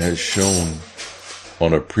 India has shown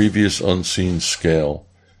on a previous unseen scale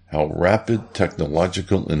how rapid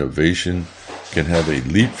technological innovation can have a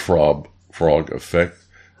leapfrog effect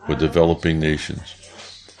with developing nations,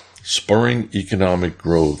 spurring economic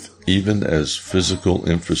growth even as physical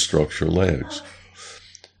infrastructure lags.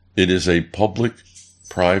 It is a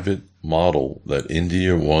public-private model that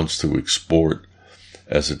India wants to export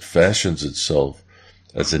as it fashions itself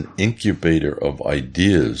as an incubator of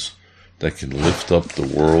ideas that can lift up the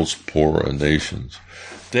world's poorer nations.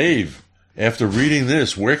 Dave, after reading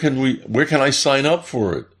this, where can I sign up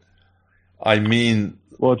for it? I mean,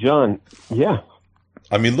 well, John, yeah.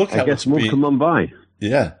 I mean, look how it's being. To Mumbai.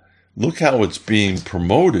 Yeah, look how it's being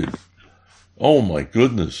promoted. Oh my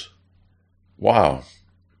goodness! Wow,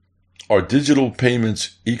 our digital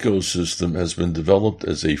payments ecosystem has been developed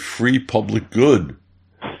as a free public good,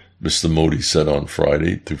 Mr. Modi said on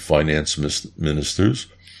Friday to finance ministers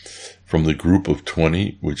from the Group of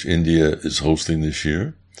 20, which India is hosting this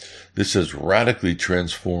year. This has radically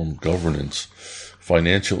transformed governance,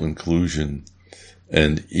 financial inclusion,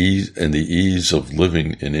 and the ease of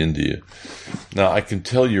living in India. Now, I can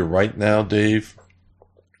tell you right now, Dave,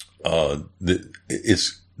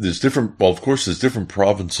 there's different. Well, of course, there's different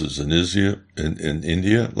provinces in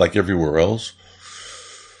India, like everywhere else,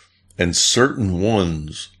 and certain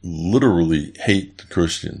ones literally hate the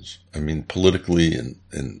Christians. I mean, politically and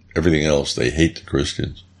everything else, they hate the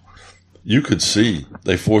Christians. You could see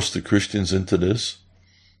they forced the Christians into this.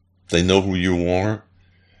 They know who you are.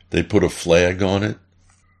 They put a flag on it,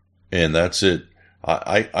 and that's it.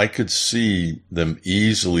 I could see them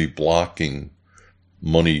easily blocking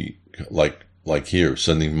money, like here,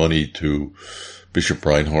 sending money to Bishop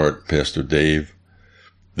Reinhardt, Pastor Dave.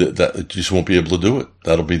 That just won't be able to do it.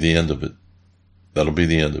 That'll be the end of it. That'll be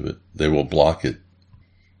the end of it. They will block it.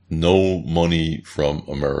 No money from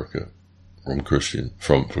America, from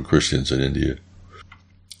Christians in India.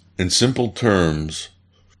 In simple terms,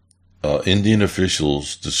 Indian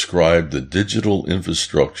officials described the digital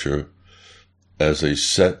infrastructure as a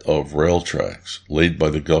set of rail tracks laid by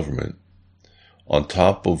the government, on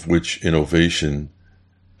top of which innovation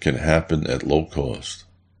can happen at low cost.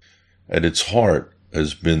 At its heart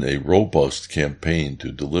has been a robust campaign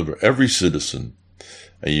to deliver every citizen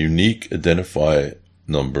a unique identifier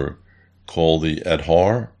number called the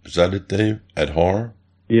Aadhaar. Is that it, Dave? Aadhaar?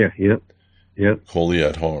 Yeah. Called the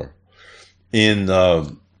Aadhaar.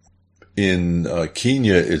 In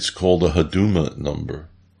Kenya, it's called a Huduma number.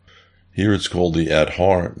 Here it's called the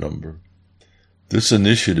Aadhaar number. This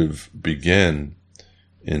initiative began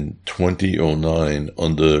in 2009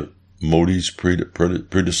 under Modi's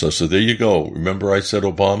predecessor. There you go. Remember I said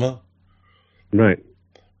Obama? Right.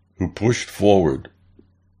 Who pushed forward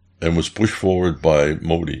and was pushed forward by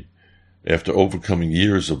Modi after overcoming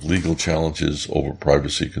years of legal challenges over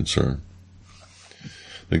privacy concern.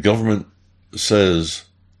 The government says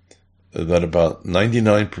that about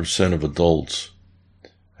 99% of adults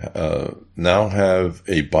now have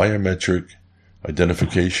a biometric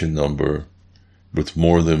identification number with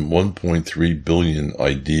more than 1.3 billion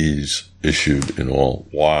IDs issued in all.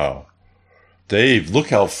 Wow. Dave, look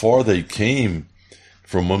how far they came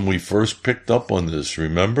from when we first picked up on this,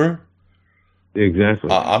 remember?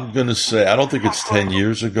 Exactly. I'm going to say, I don't think it's 10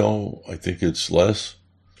 years ago. I think it's less.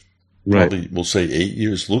 Right. Probably, we'll say 8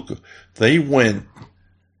 years. Look, they went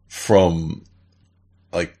from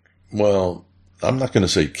I'm not going to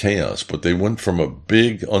say chaos, but they went from a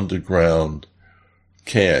big underground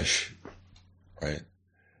cash, right?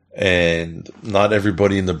 And not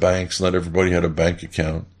everybody in the banks, not everybody had a bank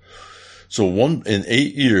account. So in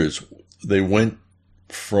 8 years, they went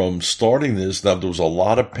from starting this. Now there was a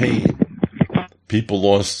lot of pain.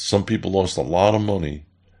 Some people lost a lot of money.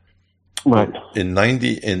 Right. So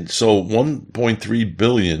 1.3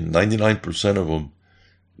 billion, 99% of them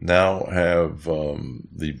now have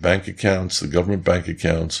the bank accounts, the government bank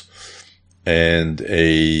accounts, and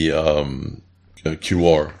a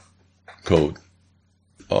QR code.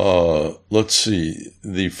 Let's see.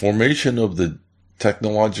 The formation of the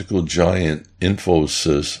technological giant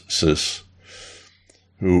Infosys,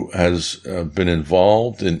 who has been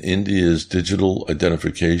involved in India's digital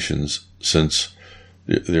identifications since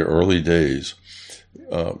their early days.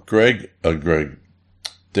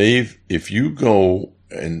 Dave, if you go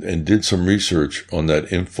and did some research on that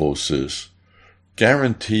Infosys,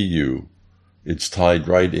 guarantee you it's tied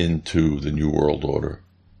right into the New World Order,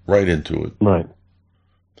 right into it. Right.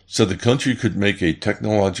 So the country could make a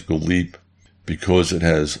technological leap because it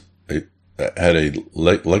had a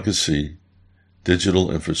legacy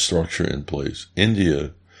digital infrastructure in place.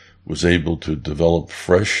 India was able to develop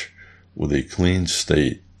fresh with a clean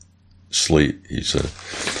slate, he said.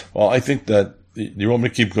 Well, I think that, you want me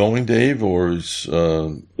to keep going, Dave, or is,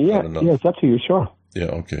 it's up to you, sure.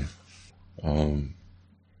 Yeah, okay.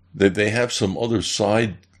 They have some other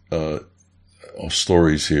side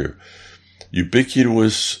stories here.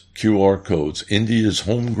 Ubiquitous QR codes. India's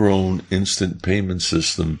homegrown instant payment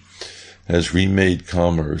system has remade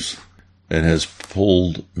commerce and has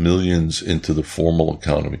pulled millions into the formal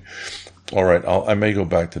economy. All right, I may go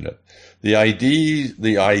back to that. The IDs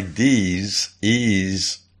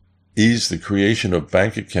ease the creation of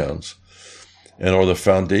bank accounts and are the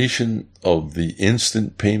foundation of the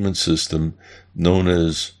instant payment system known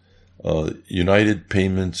as United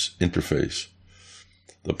Payments Interface.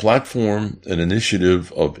 The platform, an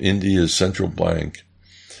initiative of India's central bank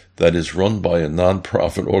that is run by a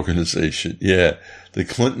non-profit organization. Yeah, the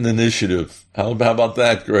Clinton Initiative. How about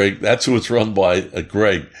that, Greg? That's who it's run by.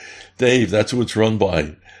 Greg. Dave, that's who it's run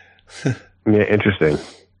by. Yeah, interesting.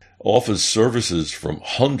 Offers services from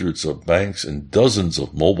hundreds of banks and dozens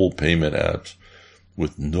of mobile payment apps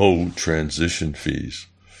with no transition fees.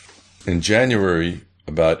 In January,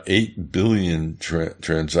 about 8 billion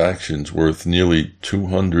transactions worth nearly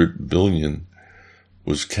 200 billion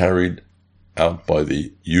was carried out by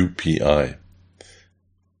the UPI,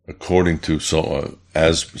 according to some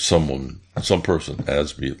person,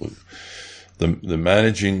 Asbeatly. The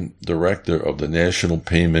managing director of the National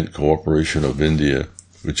Payment Corporation of India,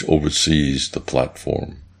 which oversees the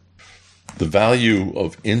platform. The value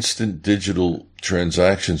of instant digital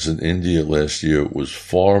transactions in India last year was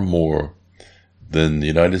far more than the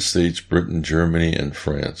United States, Britain, Germany, and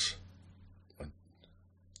France.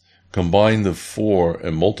 Combine the 4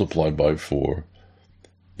 and multiply by 4.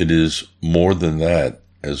 It is more than that,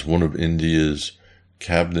 as one of India's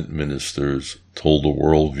cabinet ministers told the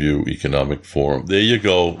Worldview Economic Forum. There you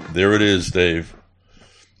go. There it is, Dave.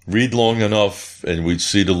 Read long enough and we'd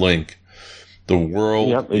see the link. The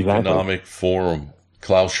World Economic Forum.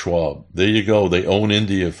 Klaus Schwab. There you go. They own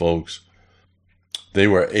India, folks. They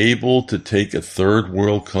were able to take a third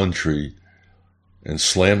world country and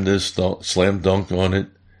slam dunk on it,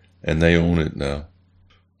 and they own it now.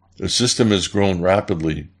 The system has grown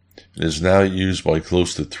rapidly and is now used by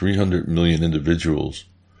close to 300 million individuals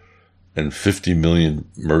and 50 million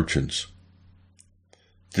merchants.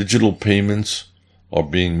 Digital payments are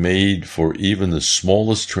being made for even the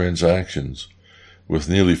smallest transactions, with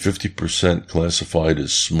nearly 50% classified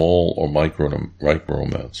as small or micro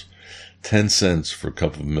amounts. 10 cents for a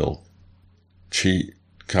cup of milk.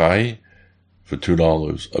 Chai for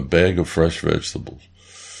 $2, a bag of fresh vegetables.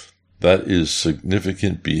 That is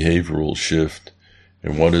significant behavioral shift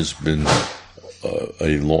in what has been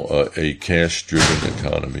a cash-driven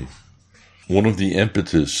economy. One of the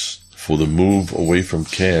impetus for the move away from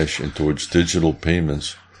cash and towards digital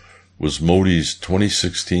payments was Modi's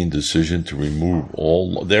 2016 decision to remove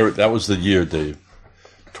all... That was the year, Dave.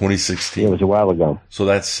 2016. It was a while ago. So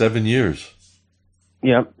that's 7 years.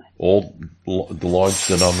 Yep. All the large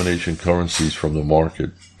denomination currencies from the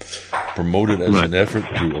market, promoted as an effort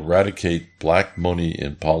to eradicate black money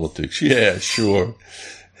in politics. Yeah, sure.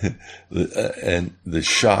 And the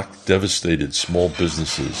shock devastated small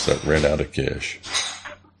businesses that ran out of cash.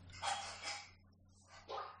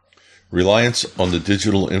 Reliance on the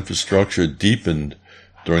digital infrastructure deepened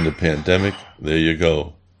during the pandemic. There you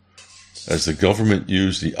go. As the government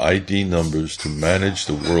used the ID numbers to manage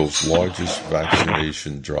the world's largest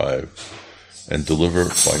vaccination drive and deliver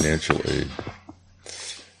financial aid.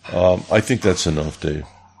 I think that's enough, Dave.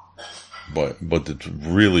 But it's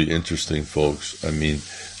really interesting, folks. I mean,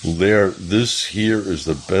 this here is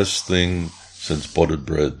the best thing since buttered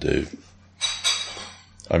bread, Dave.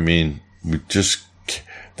 I mean,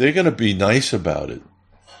 they're going to be nice about it.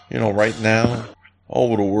 You know, right now,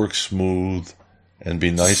 it'll work smooth and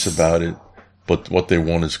be nice about it, but what they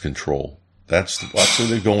want is control. That's where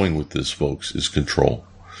they're going with this, folks, is control.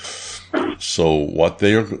 So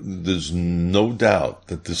there's no doubt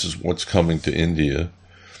that this is what's coming to India,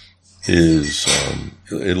 is,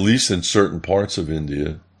 at least in certain parts of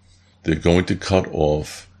India, they're going to cut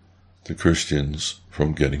off the Christians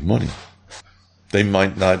from getting money. They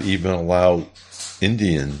might not even allow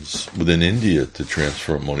Indians within India to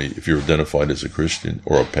transfer money if you're identified as a Christian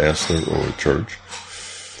or a pastor or a church.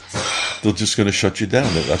 They're just going to shut you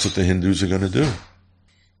down. That's what the Hindus are going to do.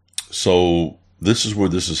 So this is where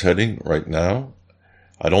this is heading right now.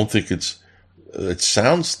 I don't think it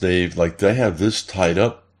sounds, Dave, like they have this tied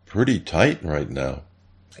up pretty tight right now.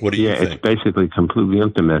 What do you think? It's basically completely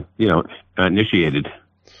initiated.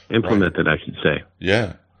 Implemented, right. I should say.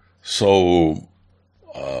 Yeah. So,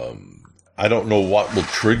 I don't know what will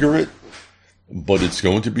trigger it, but it's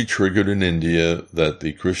going to be triggered in India that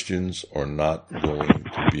the Christians are not going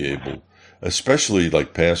to be able, especially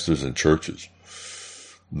like pastors and churches,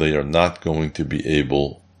 they are not going to be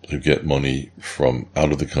able to get money from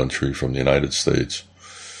out of the country, from the United States.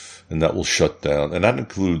 And that will shut down. And that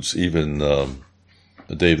includes even,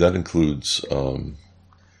 Dave, that includes, I'm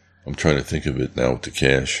trying to think of it now with the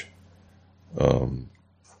cash. When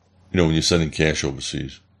you're sending cash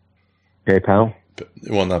overseas. PayPal?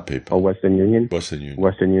 Well, not PayPal. Oh, Western Union? Western Union.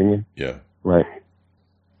 Western Union? Yeah. Right.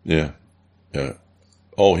 Yeah. Yeah.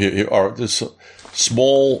 Oh, here are this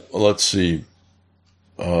small, let's see.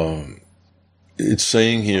 It's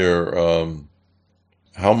saying here,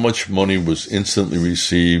 how much money was instantly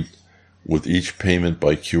received with each payment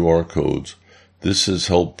by QR codes. This has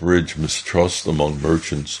helped bridge mistrust among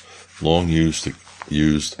merchants long used to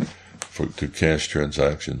cash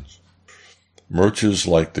transactions. Merchants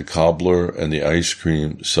like the cobbler and the ice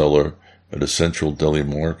cream seller at a central Delhi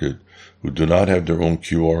market who do not have their own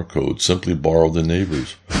QR code simply borrow the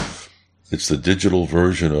neighbor's. It's the digital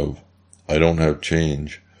version of I don't have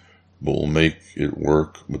change, but will make it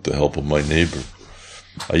work with the help of my neighbor.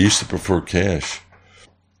 I used to prefer cash,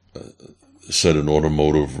 said an auto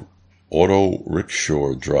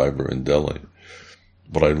rickshaw driver in Delhi,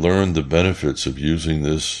 but I learned the benefits of using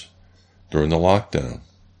this during the lockdown.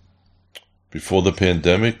 Before the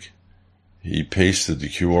pandemic, he pasted the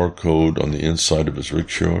QR code on the inside of his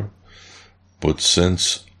rickshaw, but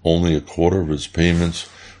since only a quarter of his payments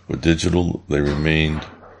were digital, they remained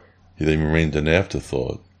an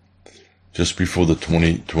afterthought. Just before the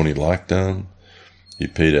 2020 lockdown, he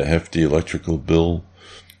paid a hefty electrical bill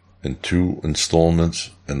in 2 installments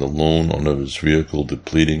and the loan on his vehicle,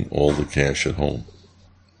 depleting all the cash at home.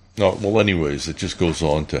 Anyways, it just goes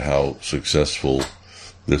on to how successful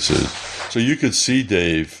this is. So you could see,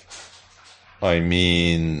 Dave, no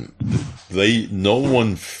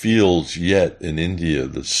one feels yet in India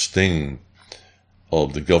the sting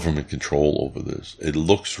of the government control over this. It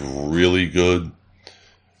looks really good.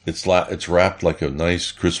 It's wrapped like a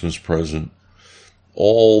nice Christmas present.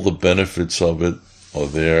 All the benefits of it are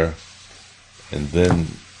there. And then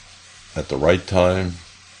at the right time,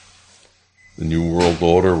 the New World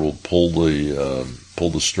Order will pull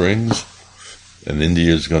the strings, and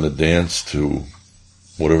India is going to dance to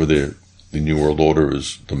whatever the New World Order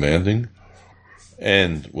is demanding.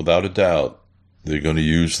 And without a doubt, they're going to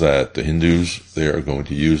use that. The Hindus, they are going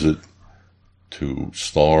to use it to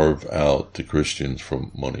starve out the Christians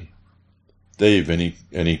from money. Dave,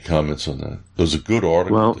 any comments on that? It was a good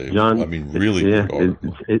article, well, Dave. John, really good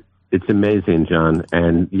article. It's amazing, John.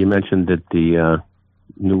 And you mentioned that the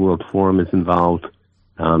New World Forum is involved.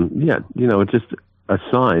 It's just a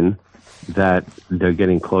sign that they're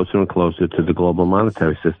getting closer and closer to the global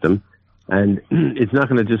monetary system. And it's not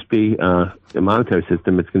going to just be a monetary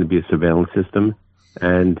system. It's going to be a surveillance system.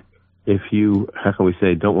 And if you,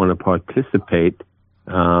 don't want to participate,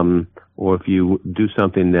 or if you do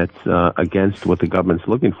something that's against what the government's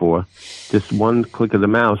looking for, just one click of the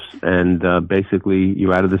mouse and basically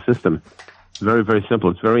you're out of the system. It's very, very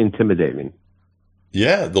simple. It's very intimidating.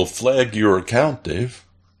 Yeah, they'll flag your account, Dave.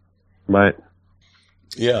 Right.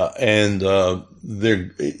 Yeah, and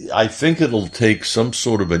I think it'll take some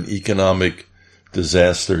sort of an economic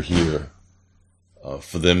disaster here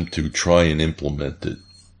for them to try and implement it.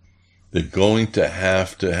 They're going to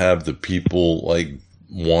have the people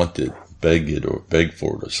want it, beg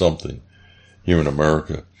for it or something here in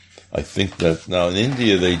America. I think that now in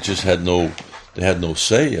India they just had no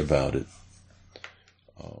say about it.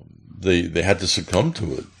 They had to succumb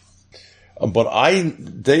to it. But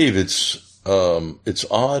Dave, it's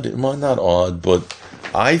odd. Well, not odd, but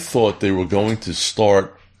I thought they were going to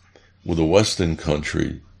start with a Western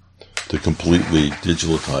country to completely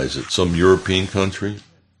digitalize it. Some European country.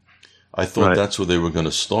 I thought that's where they were going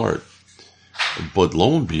to start. But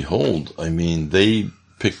lo and behold, they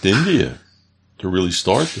picked India to really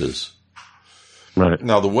start this. Right.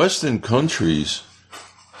 Now, the Western countries,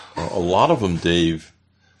 a lot of them, Dave,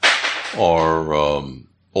 are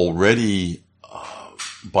already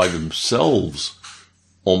by themselves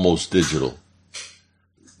almost digital.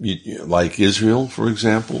 Like Israel, for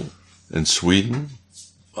example, and Sweden,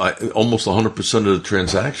 almost 100% of the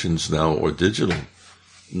transactions now are digital.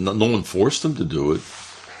 No one forced them to do it.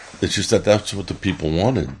 It's just that that's what the people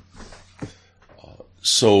wanted.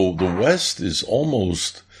 So the West is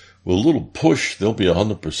almost, with a little push, they'll be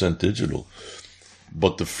 100% digital.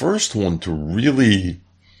 But the first one to really,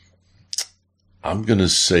 I'm going to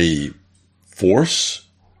say, force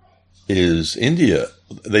is India.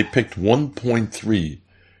 They picked 1.3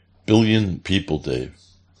 billion people, Dave,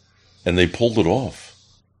 and they pulled it off.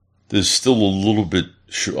 There's still a little bit,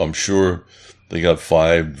 I'm sure they got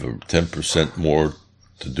 5 or 10% more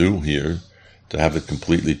to do here to have it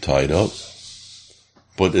completely tied up.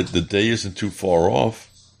 But the day isn't too far off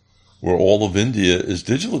where all of India is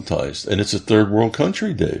digitalized, and it's a third world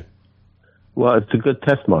country, Dave. Well, it's a good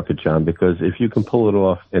test market, John, because if you can pull it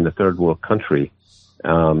off in a third world country,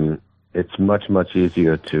 it's much, much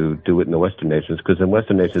easier to do it in the Western nations, because in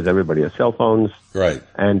Western nations, everybody has cell phones. Right.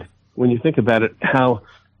 And when you think about it, how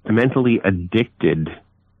mentally addicted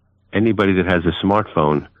anybody that has a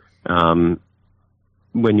smartphone,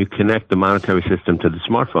 when you connect the monetary system to the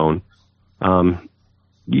smartphone,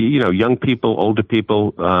 young people, older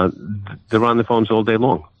people, they're on their phones all day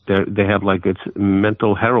long. They have it's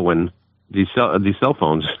mental heroin, these cell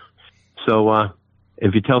phones. So,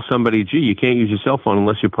 if you tell somebody, gee, you can't use your cell phone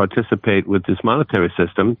unless you participate with this monetary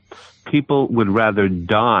system, people would rather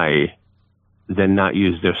die than not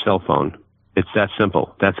use their cell phone. It's that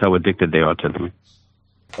simple. That's how addicted they are to them.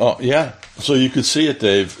 Oh, yeah. So you could see it,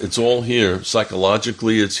 Dave. It's all here.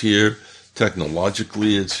 Psychologically, it's here.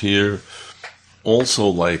 Technologically, it's here.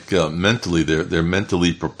 Also, mentally, they're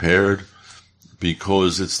mentally prepared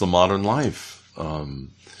because it's the modern life.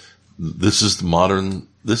 This is modern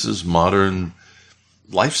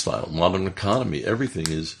lifestyle, modern economy. Everything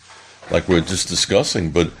is like we're just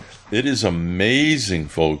discussing, but it is amazing,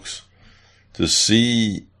 folks, to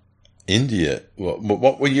see India.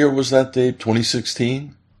 What year was that, Dave?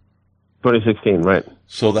 2016? 2016, right.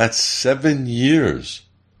 So that's 7 years.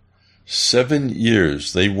 7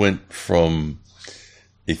 years. They went from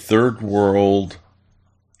a third world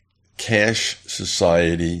cash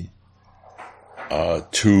society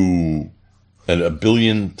to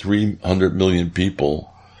 1,300,000,000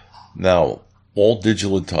 people. Now, all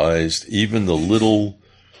digitalized, even the little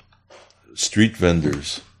street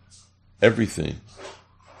vendors, everything.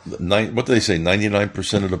 What do they say?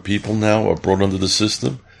 99% of the people now are brought under the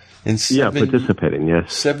system? Participating,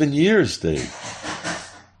 yes. 7 years, Dave.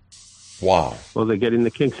 Wow. Well, they're getting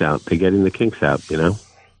the kinks out.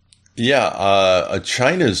 Yeah,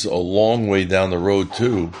 China's a long way down the road,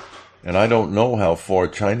 too. And I don't know how far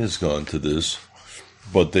China's gone to this,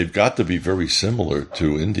 but they've got to be very similar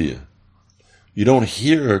to India. You don't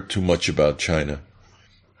hear too much about China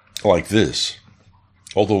like this,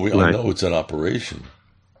 although I know it's an operation.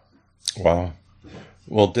 Wow.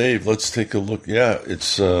 Well, Dave, let's take a look. Yeah,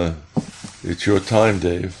 it's your time,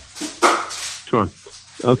 Dave. Sure.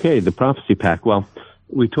 Okay, the Prophecy Pack. Well,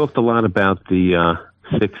 we talked a lot about the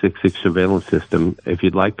 666 surveillance system. If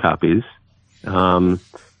you'd like copies,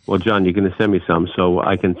 well, John, you're going to send me some, so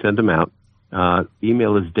I can send them out.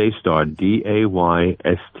 Email is Daystar,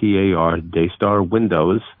 Daystar, Daystar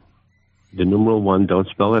Windows, the numeral 1, don't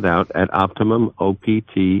spell it out, at Optimum,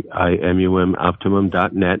 OPTIMUM,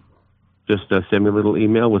 optimum.net. Just send me a little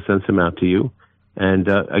email. We'll send some out to you. And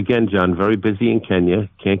again, John, very busy in Kenya.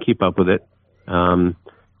 Can't keep up with it.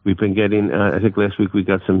 We've been getting, I think last week we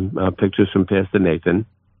got some pictures from Pastor Nathan.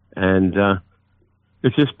 And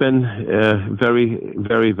it's just been very,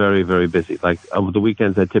 very, very, very busy. Like over the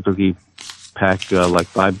weekends, I typically pack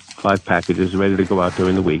five packages ready to go out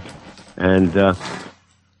during the week. And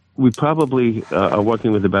we probably are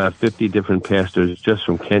working with about 50 different pastors just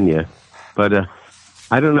from Kenya. But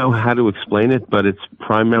I don't know how to explain it, but it's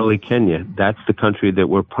primarily Kenya. That's the country that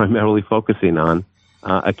we're primarily focusing on.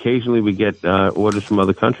 Occasionally we get orders from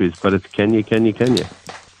other countries, but it's Kenya, Kenya, Kenya.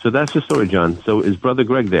 So that's the story, John. So is Brother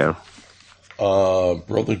Greg there?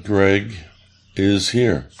 Brother Greg is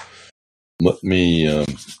here. Let me,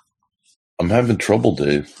 I'm having trouble,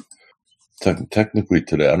 Dave. Technically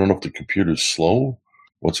today. I don't know if the computer's slow.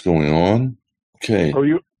 What's going on? Okay. Are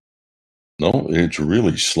you? No, it's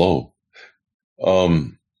really slow.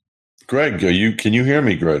 Greg, can you hear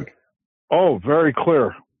me, Greg? Oh, very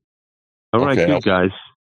clear. All right, okay, good guys.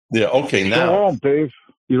 Yeah, okay, now. Shalom, Dave.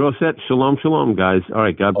 You're all set. Shalom, shalom, guys. All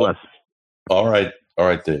right, God bless. All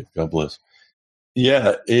right, Dave. God bless.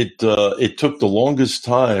 Yeah, it took the longest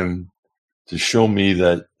time to show me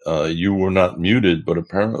that you were not muted, but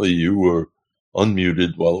apparently you were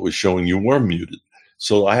unmuted while it was showing you were muted.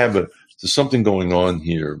 So there's something going on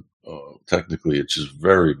here. Technically, it's just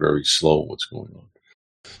very, very slow what's going on.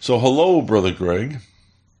 So, hello, Brother Greg.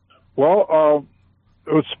 Well,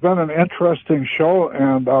 it's been an interesting show,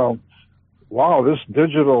 and wow, this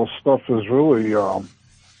digital stuff is really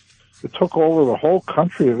it took over the whole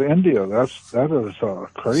country of India. That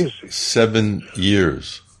is crazy. 7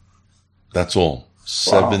 years. That's all.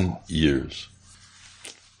 7 years.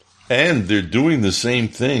 And they're doing the same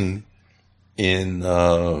thing in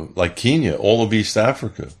like Kenya, all of East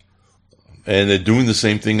Africa. And they're doing the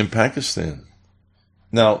same thing in Pakistan.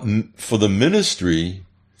 Now, for the ministry,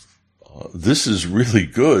 this is really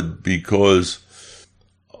good because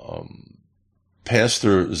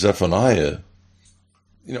Pastor Zephaniah,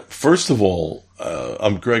 first of all,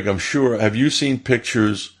 Greg, I'm sure, have you seen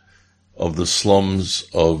pictures of the slums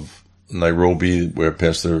of Nairobi where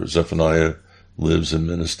Pastor Zephaniah lives and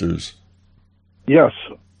ministers? Yes.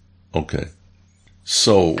 Okay.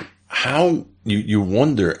 So how, you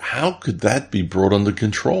wonder, how could that be brought under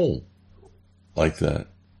control like that?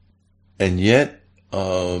 And yet,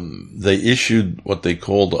 they issued what they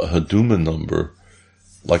called a Huduma number,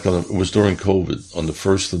 it was during COVID, on the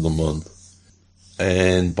first of the month.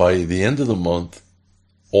 And by the end of the month,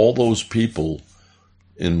 all those people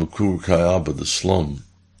in Mukuru Kayaba, the slum,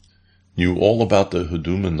 knew all about the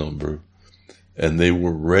Huduma number, and they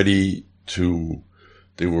were readily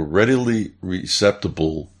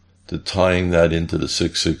receptible to tying that into the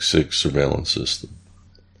 666 surveillance system.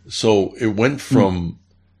 So it went from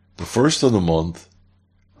the first of the month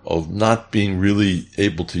of not being really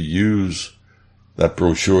able to use that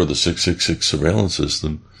brochure, the 666 surveillance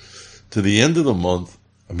system, to the end of the month.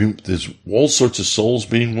 I mean, there's all sorts of souls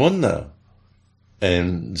being won now.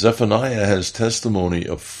 And Zephaniah has testimony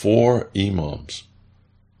of 4 imams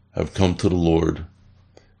have come to the Lord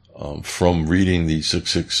from reading the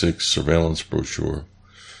 666 surveillance brochure.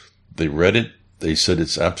 They read it. They said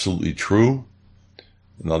it's absolutely true.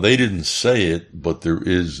 Now, they didn't say it, but there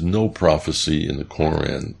is no prophecy in the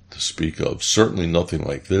Quran to speak of. Certainly nothing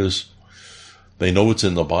like this. They know it's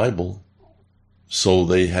in the Bible. So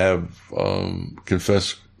they have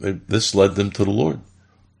confessed. This led them to the Lord.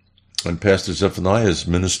 And Pastor Zephaniah is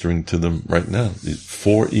ministering to them right now. These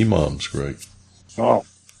 4 imams, Greg. Oh,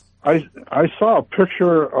 I saw a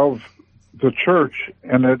picture of the church,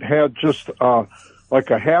 and it had just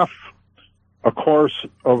like a course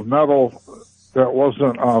of metal that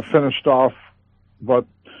wasn't finished off, but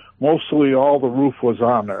mostly all the roof was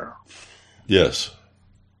on there. Yes.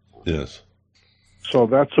 So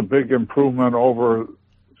that's a big improvement over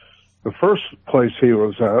the first place he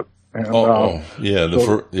was at. And,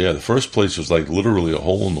 the first place was like literally a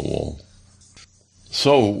hole in the wall.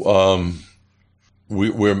 So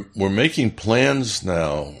we're making plans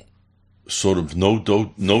now, sort of no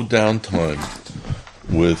downtime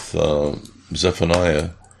with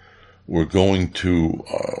Zephaniah. We're going to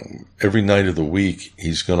every night of the week.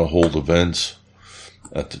 He's going to hold events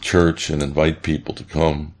at the church and invite people to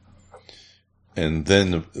come. And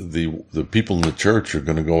then the people in the church are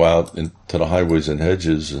going to go out into the highways and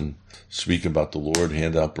hedges and speak about the Lord,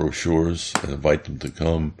 hand out brochures, and invite them to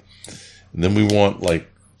come. And then we want like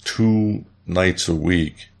 2 nights a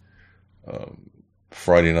week,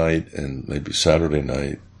 Friday night and maybe Saturday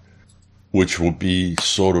night, which will be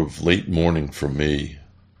sort of late morning for me,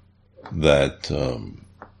 that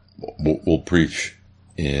we'll preach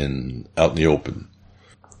out in the open.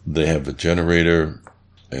 They have a generator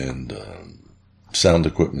and sound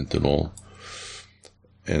equipment and all.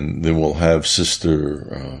 And then we'll have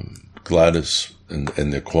Sister Gladys and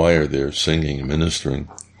the choir there singing and ministering.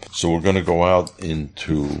 So we're going to go out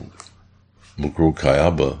into Mukuru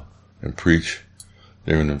Kayaba and preach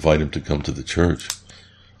there and invite him to come to the church.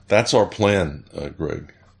 That's our plan,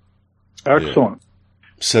 Greg. Excellent.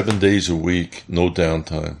 7 days a week, no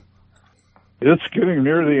downtime. It's getting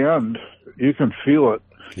near the end. You can feel it.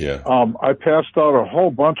 Yeah. I passed out a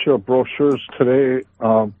whole bunch of brochures today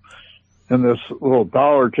in this little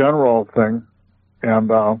Dollar General thing, and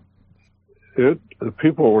the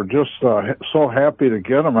people were just so happy to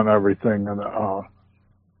get them and everything, and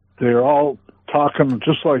they're all talking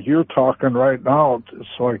just like you're talking right now.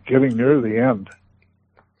 It's like getting near the end.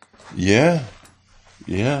 Yeah.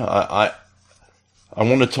 I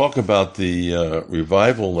want to talk about the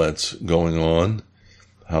revival that's going on,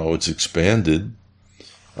 how it's expanded.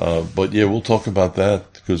 But yeah, we'll talk about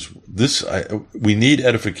that because we need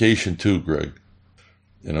edification too, Greg.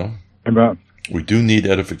 Amen. We do need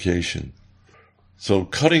edification. So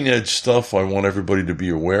cutting edge stuff I want everybody to be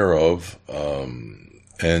aware of,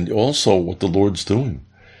 and also what the Lord's doing.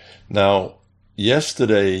 Now,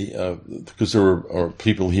 yesterday, because there are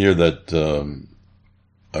people here that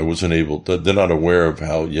I wasn't able to, they're not aware of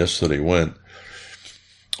how yesterday went.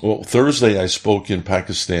 Well, Thursday I spoke in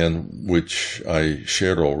Pakistan, which I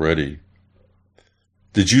shared already.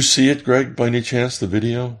 Did you see it, Greg, by any chance, the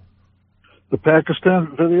video? The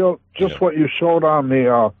Pakistan video? Just what you showed on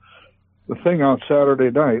the thing on Saturday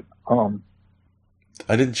night.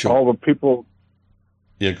 I didn't show all the people.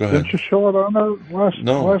 Yeah, go ahead. Didn't you show it on there last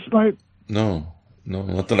night? No,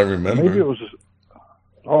 not that I remember. Maybe it was.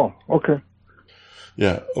 Oh, okay.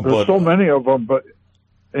 Yeah, there's so many of them, but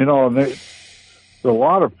and a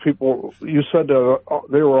lot of people. You said that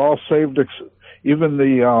they were all saved, even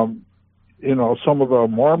the some of the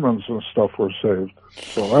Mormons and stuff were saved.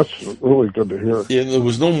 So that's really good to hear. Yeah, there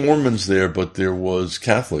was no Mormons there, but there was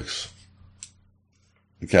Catholics.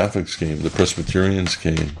 The Catholics came, the Presbyterians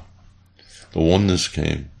came, the Oneness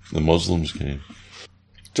came, the Muslims came.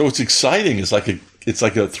 So it's exciting. It's like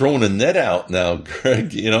throwing a net out now,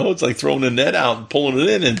 Greg. It's like throwing a net out and pulling it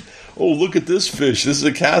in, and look at this fish. This is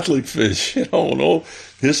a Catholic fish.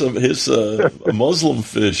 Here's a Muslim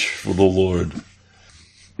fish for the Lord.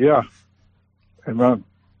 Yeah. Amen.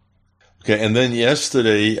 Okay, and then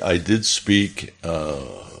yesterday I did speak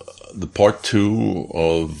the part 2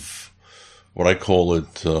 of what I call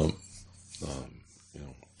it,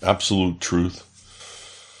 absolute truth,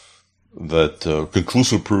 that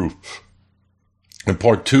conclusive proof. And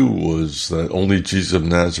part 2 was that only Jesus of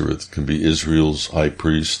Nazareth can be Israel's high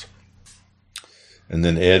priest. And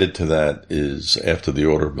then added to that is after the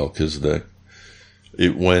order of Melchizedek.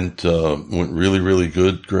 It went really, really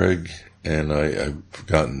good, Greg. And I've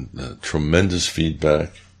gotten tremendous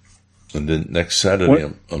feedback. And then next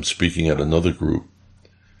Saturday, I'm speaking at another group,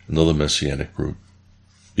 another Messianic group.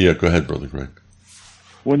 Yeah, go ahead, Brother Greg.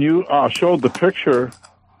 When you showed the picture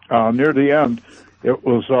near the end, it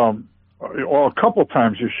was, a couple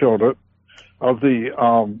times you showed it, of the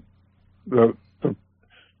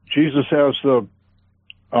Jesus as the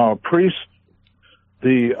priest,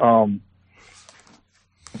 the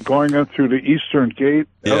going in through the eastern gate,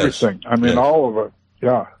 everything. I mean, all of it.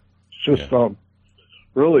 Yeah. It's just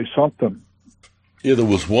really something. Yeah, there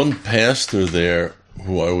was one pastor there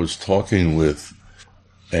who I was talking with,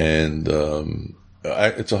 and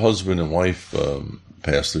it's a husband and wife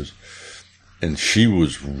pastors, and she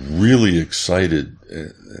was really excited.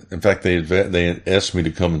 In fact, they asked me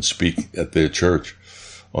to come and speak at their church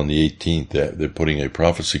on the 18th. They're putting a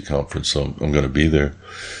prophecy conference, so I'm going to be there.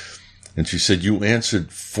 And she said, "You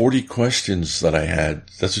answered 40 questions that I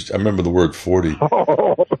had." I remember the word 40.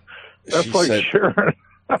 Oh, that's Sharon.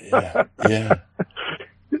 Yeah.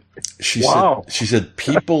 She said,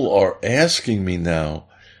 people are asking me now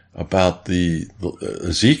about the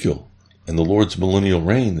Ezekiel and the Lord's millennial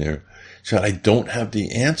reign there. She said, I don't have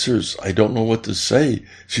the answers. I don't know what to say.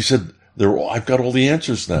 She said, I've got all the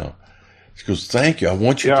answers now. She goes, thank you. I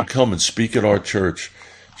want you to come and speak at our church.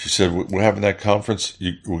 She said, we're having that conference.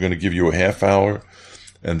 We're going to give you a half hour,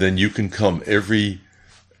 and then you can come every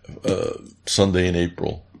Sunday in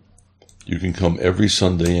April. You can come every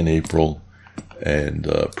Sunday in April and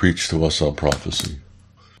preach to us on prophecy.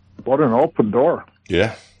 What an open door!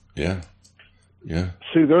 Yeah.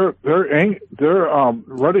 See, they're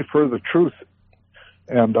ready for the truth,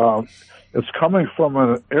 and it's coming from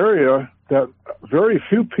an area that very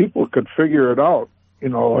few people could figure it out.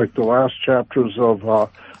 Like the last chapters of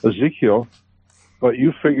Ezekiel, but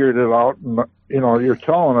you figured it out, and you're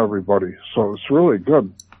telling everybody. So it's really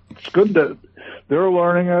good. It's good that they're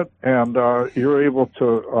learning it, and you're able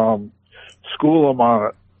to school them on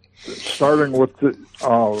it, starting with the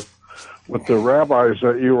rabbis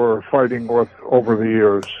that you were fighting with over the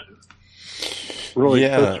years. Really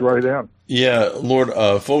fits right in. Yeah, Lord,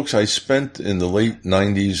 folks, I spent in the late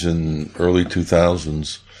 90s and early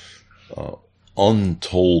 2000s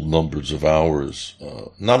untold numbers of hours,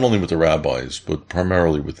 not only with the rabbis, but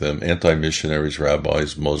primarily with them, anti-missionaries,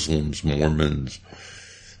 rabbis, Muslims, Mormons,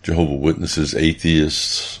 Jehovah's Witnesses,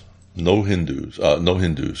 atheists, no Hindus.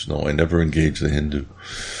 No, I never engaged a Hindu.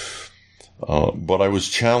 But I was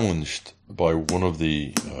challenged by one of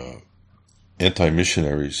the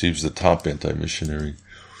anti-missionaries. He was the top anti-missionary,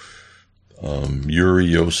 Uri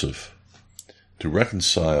Yosef, to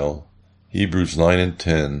reconcile Hebrews 9 and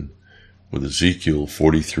 10 with Ezekiel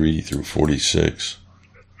 43 through 46,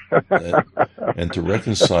 and to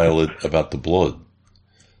reconcile it about the blood.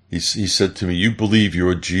 He said to me, "You believe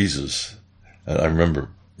you're Jesus," and I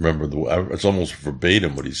remember it's almost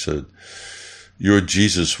verbatim what he said. Your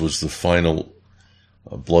Jesus was the final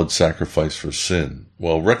blood sacrifice for sin.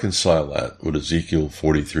 Well, reconcile that with Ezekiel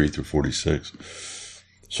 43 through 46.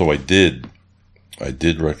 So I did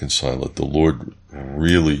reconcile it. The Lord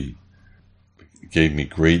really gave me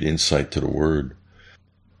great insight to the word,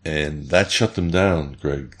 and that shut them down,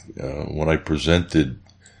 Greg. When I presented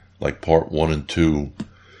like part 1 and 2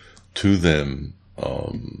 to them,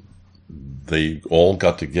 they all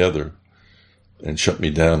got together and shut me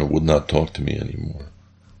down and would not talk to me anymore.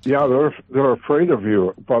 Yeah, they're afraid of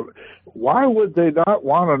you. But why would they not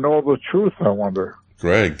want to know the truth, I wonder?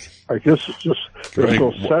 Greg. I guess it's just they're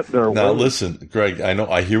so set in their Now ways. listen, Greg,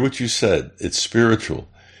 I hear what you said. It's spiritual.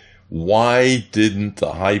 Why didn't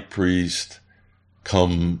the high priest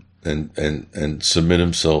come and submit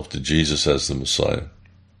himself to Jesus as the Messiah?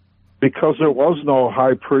 Because there was no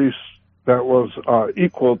high priest that was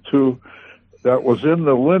equal to, that was in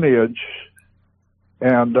the lineage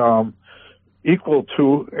and equal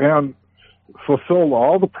to and fulfilled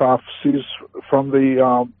all the prophecies from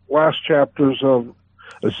the last chapters of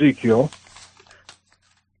Ezekiel,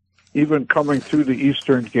 even coming through the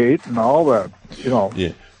Eastern Gate and all that,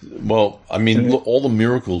 Yeah. Well, I mean, look, all the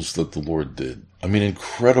miracles that the Lord did. I mean,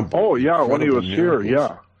 incredible. Oh, yeah, when he was miracles.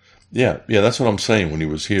 here, yeah. Yeah, that's what I'm saying, when he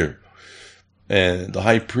was here. And the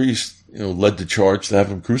high priest, led the charge to have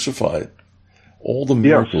him crucified. All the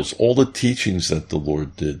miracles, all the teachings that the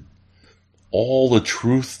Lord did, all the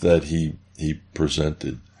truth that he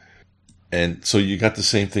presented. And so you got the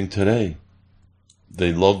same thing today.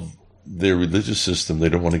 They love their religious system. They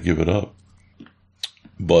don't want to give it up.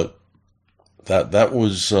 But that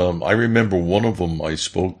was, I remember one of them I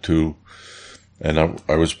spoke to, and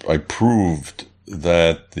I proved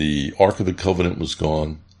that the Ark of the Covenant was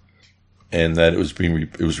gone, and that it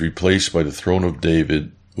was replaced by the throne of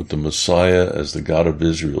David, with the Messiah as the God of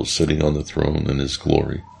Israel sitting on the throne in his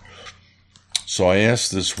glory. So I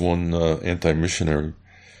asked this one anti-missionary,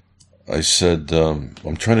 I said,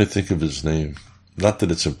 I'm trying to think of his name. Not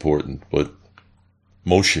that it's important, but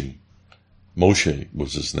Moshe. Moshe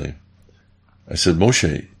was his name. I said,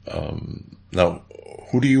 Moshe, now,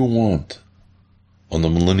 who do you want on the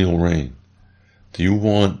millennial reign? Do you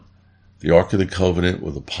want the Ark of the Covenant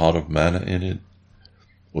with a pot of manna in it?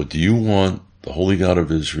 Or do you want the Holy God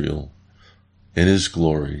of Israel in his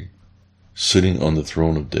glory sitting on the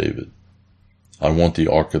throne of David? I want the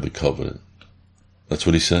Ark of the Covenant. That's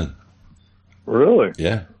what he said. Really?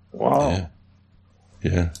 Yeah. Wow.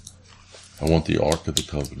 Yeah. I want the Ark of the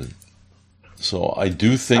Covenant. So I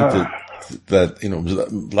do think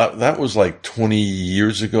that was like 20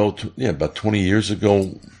 years ago. About 20 years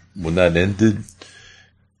ago when that ended.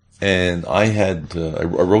 And I had, I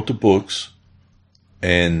wrote the books,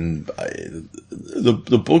 and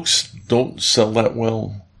the books don't sell that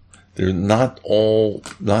well. They're not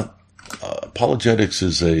apologetics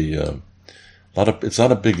is it's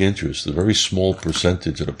not a big interest. A very small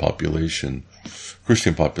percentage of the population,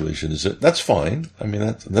 Christian population, is it. That's fine. I mean,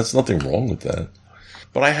 that's nothing wrong with that.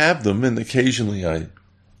 But I have them, and occasionally I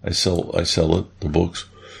sell it, the books.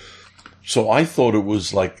 So I thought it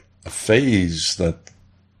was like a phase that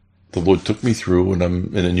the Lord took me through, and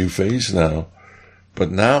I'm in a new phase now. But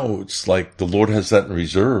now it's like the Lord has that in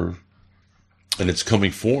reserve, and it's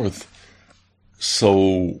coming forth.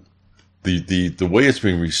 So the way it's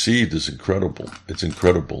being received is incredible. It's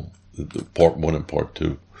incredible, the part 1 and part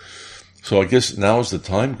 2. So I guess now is the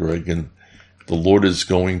time, Greg, and the Lord is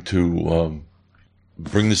going to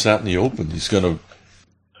bring this out in the open. He's going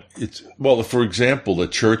to, for example, the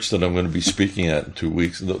church that I'm going to be speaking at in 2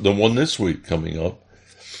 weeks, the one this week coming up,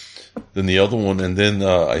 then the other one, and then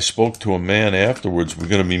I spoke to a man afterwards. We're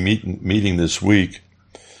going to be meeting this week,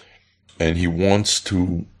 and he wants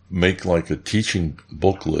to make like a teaching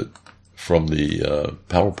booklet from the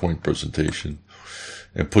PowerPoint presentation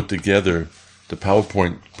and put together the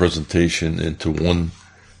PowerPoint presentation into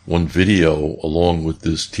one video along with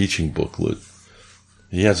this teaching booklet.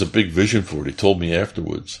 He has a big vision for it. He told me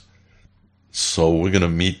afterwards. So we're going to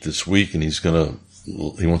meet this week, and he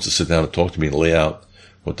wants to sit down and talk to me and lay out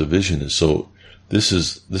what the vision is. So this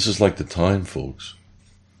is like the time, folks.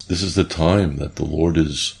 This is the time that the Lord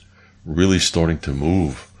is really starting to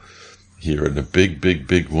move here in a big, big,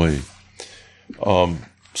 big way.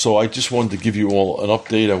 So I just wanted to give you all an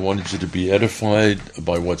update. I wanted you to be edified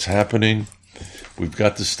by what's happening. We've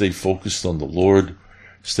got to stay focused on the Lord,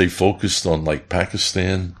 stay focused on like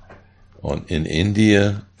Pakistan, in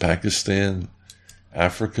India, Pakistan,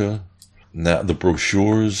 Africa, now the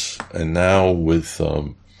brochures, and now with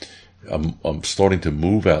I'm starting to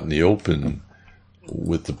move out in the open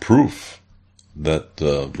with the proof that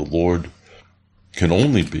the Lord can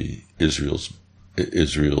only be Israel's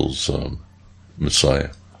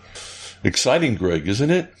Messiah. Exciting, Greg,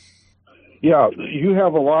 isn't it? Yeah, you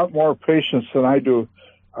have a lot more patience than I do.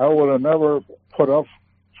 I would have never put up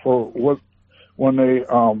for when they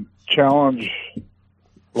challenge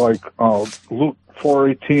like Luke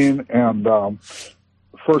 4:18 and 1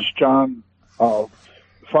 John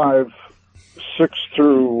 5:6 6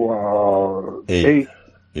 through 8.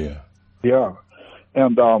 Yeah. Yeah.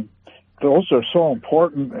 And those are so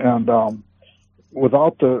important. And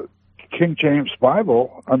without the King James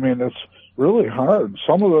Bible, I mean, it's really hard.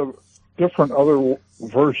 Some of the different other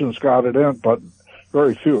versions got it in, but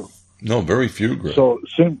very few. No, very few, Greg. So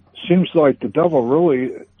it seems like the devil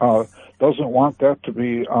really doesn't want that to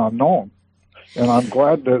be known. And I'm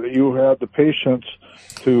glad that you had the patience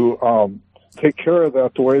to take care of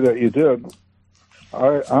that the way that you did.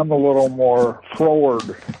 I'm a little more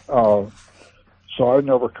forward, so I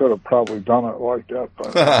never could have probably done it like that.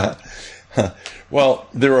 But. Well,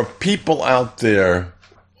 there are people out there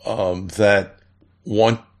that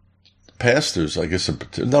want pastors, I guess,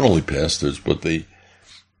 not only pastors, but read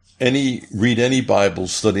any Bible,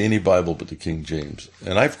 study any Bible but the King James.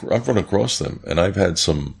 And I've run across them, and I've had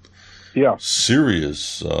some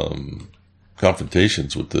serious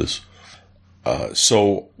confrontations with this.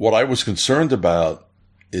 So what I was concerned about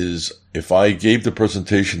is if I gave the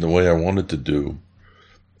presentation the way I wanted to do,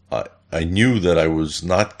 I knew that I was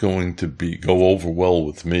not going to go over well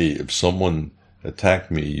with me if someone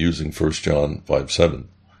attacked me using 1 John 5:7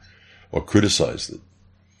 or criticized it.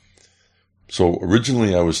 So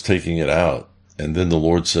originally I was taking it out, and then the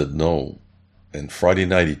Lord said no. And Friday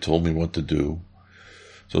night he told me what to do.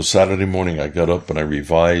 So Saturday morning I got up and I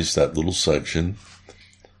revised that little section,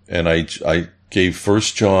 and I gave 1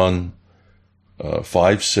 John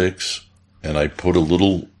 5:6, and I put a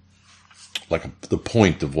little, like the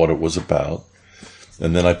point of what it was about.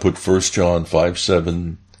 And then I put 1 John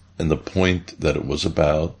 5:7 and the point that it was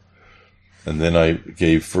about. And then I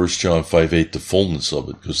gave 1 John 5:8 the fullness of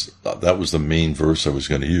it, because that was the main verse I was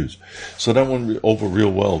going to use. So that went over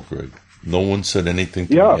real well, Greg. No one said anything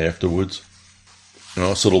to me afterwards.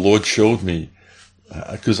 So the Lord showed me,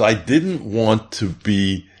 because I didn't want to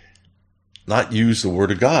not use the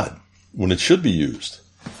Word of God when it should be used.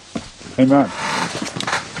 Amen.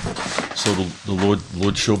 So the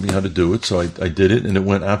Lord showed me how to do it, so I did it, and it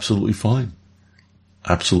went absolutely fine.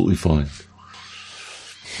 Absolutely fine.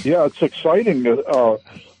 Yeah, it's exciting to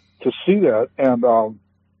see that, and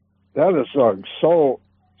that is so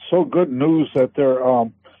good news that they're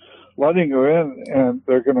letting you in, and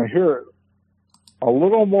they're going to hear it a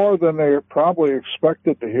little more than they probably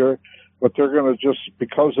expected to hear, but they're going to just,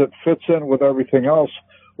 because it fits in with everything else,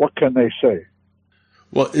 what can they say?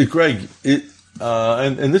 Well, Greg,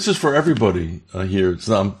 and this is for everybody here.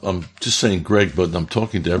 I'm just saying Greg, but I'm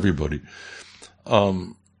talking to everybody.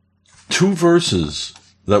 2 verses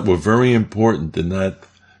that were very important in that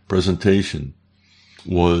presentation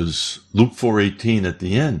was Luke 4:18 at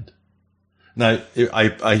the end. Now,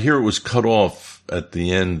 I hear it was cut off at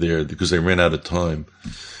the end there because they ran out of time,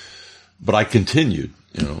 but I continued,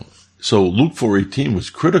 So Luke 4:18 was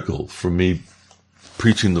critical for me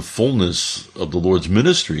preaching the fullness of the Lord's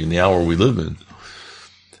ministry in the hour we live in.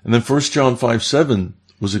 And then 1 John 5:7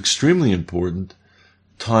 was extremely important,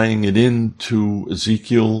 tying it into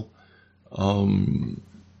Ezekiel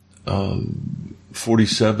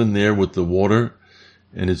 47 there with the water,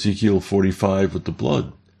 and Ezekiel 45 with the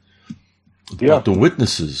blood. About the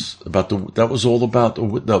witnesses, that was all about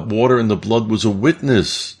that water and the blood was a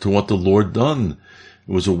witness to what the Lord done.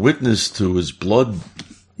 It was a witness to his blood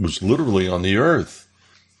was literally on the earth,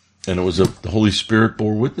 and it was the Holy Spirit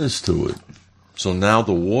bore witness to it. So now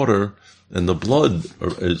the water and the blood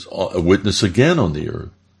is a witness again on the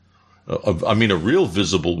earth. A real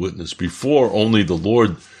visible witness. Before, only the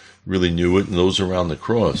Lord really knew it, and those around the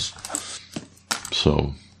cross.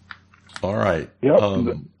 So, all right. Yep.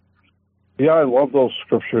 I love those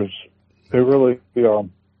scriptures. They're really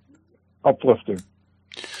uplifting.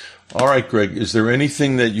 All right, Greg. Is there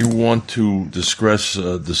anything that you want to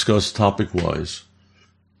discuss topic-wise?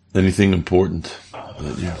 Anything important?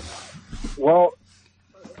 Well,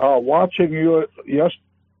 watching you, yes.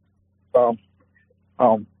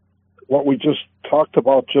 What we just talked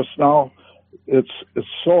about just now, it's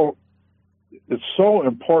so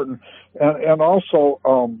important, and also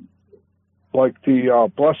like the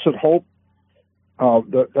Blessed Hope,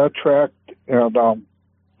 that tract, and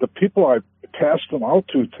the people I passed them out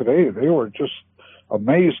to today, they were just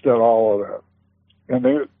amazed at all of that, and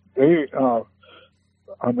they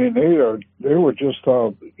were just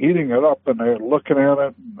eating it up, and they're looking at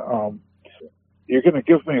it. You're going to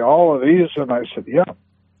give me all of these, and I said, yeah.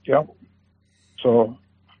 So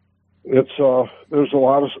it's there's a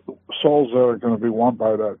lot of souls that are going to be won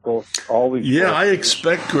by that. All these. Yeah, I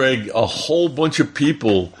expect, Greg, a whole bunch of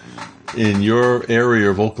people in your area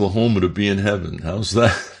of Oklahoma to be in heaven. How's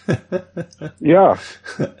that? Yeah.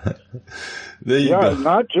 There you go.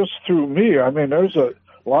 Not just through me. I mean, there's a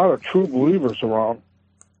lot of true believers around.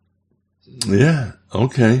 Yeah.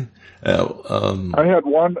 Okay. I had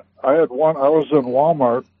one. I was in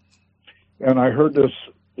Walmart, and I heard this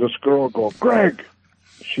girl go, "Greg!"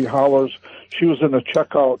 She hollers. She was in the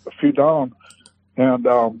checkout a few down, and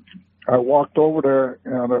I walked over there,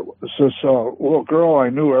 and it was this little girl I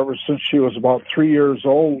knew ever since she was about 3 years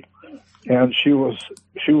old, and she was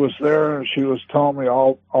there, and she was telling me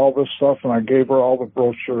all this stuff, and I gave her all the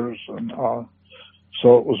brochures, and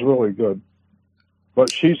so it was really good.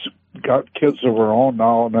 But she's got kids of her own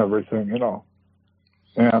now and everything, you know.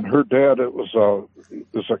 And her dad, was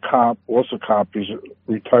a cop. He's a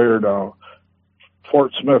retired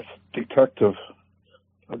Fort Smith detective.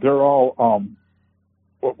 They're all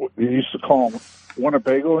what we used to call them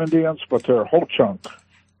Winnebago Indians, but they're Ho-Chunk.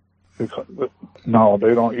 No,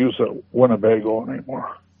 they don't use it Winnebago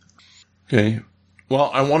anymore. Okay. Well,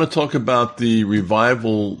 I want to talk about the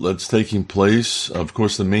revival that's taking place. Of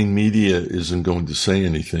course, the main media isn't going to say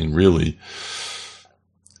anything, really,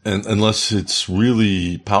 and unless it's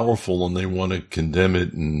really powerful and they want to condemn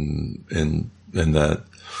it and that.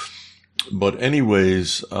 But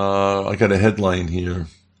anyways, I got a headline here.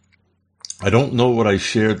 I don't know what I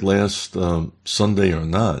shared last Sunday or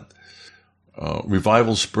not.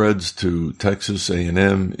 Revival spreads to Texas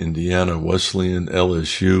A&M, Indiana Wesleyan,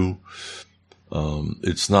 LSU.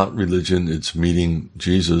 It's not religion, it's meeting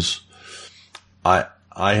Jesus. I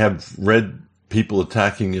have read people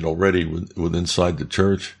attacking it already with inside the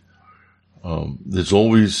church. There's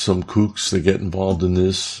always some kooks that get involved in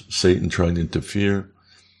this, Satan trying to interfere.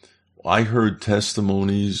 I heard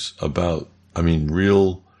testimonies about,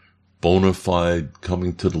 real bona fide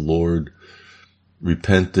coming to the Lord,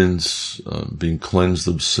 repentance, being cleansed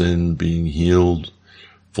of sin, being healed,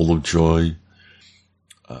 full of joy.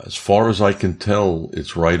 As far as I can tell,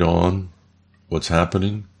 it's right on what's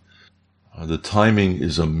happening. The timing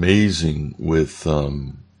is amazing with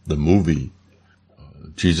the movie,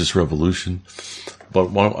 Jesus Revolution. But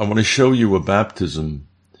I want to show you a baptism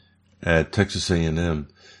at Texas A&M.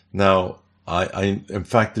 Now, in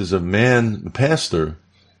fact, there's a pastor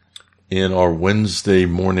in our Wednesday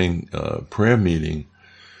morning prayer meeting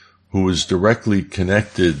who is directly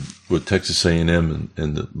connected with Texas A&M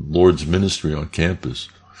and the Lord's ministry on campus.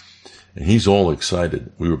 And he's all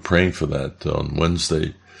excited. We were praying for that on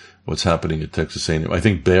Wednesday, what's happening at Texas A&M. I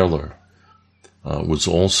think Baylor was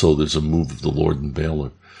also, there's a move of the Lord in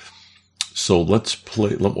Baylor. So let's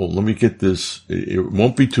play. Let me get this. It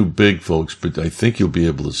won't be too big, folks, but I think you'll be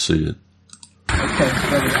able to see it. Okay,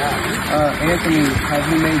 brother. Anthony, have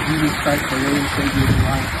you made Jesus Christ the Lord and Savior of your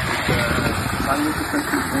life? I look at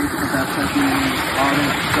the grace of baptism in the Father,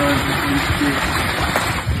 Son, and Holy Spirit.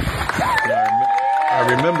 I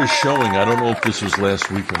remember showing. I don't know if this was last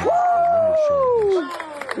week or not. I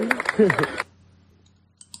remember showing.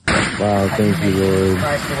 Wow, thank you, Lord.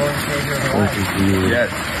 Christ the Lord and Savior of your life. Thank you, Jesus. Yes.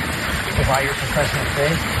 By your profession of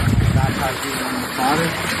faith, baptize you in the Father,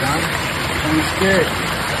 Son, and Holy Spirit.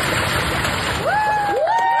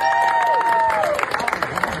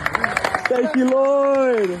 Thank you,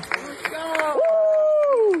 Lord.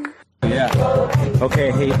 Yeah.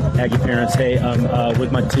 Okay, hey, Aggie parents. Hey, I'm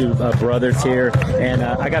with my two brothers here, and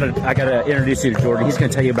I gotta introduce you to Jordan. He's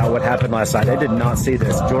gonna tell you about what happened last night. I did not see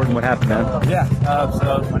this. Jordan, what happened, man? Yeah.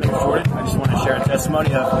 So my name is Jordan. I just want to share a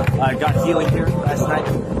testimony of God healing here last night.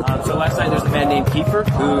 So last night there's a man named Kiefer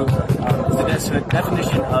who is the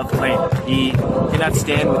definition of lame. He cannot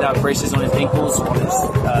stand without braces on his ankles, on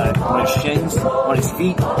his shins, on his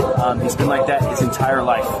feet. He's been like that his entire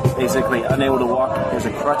life, basically unable to walk. There's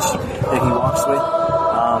a crutch that he walks with.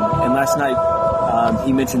 And last night,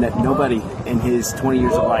 he mentioned that nobody in his 20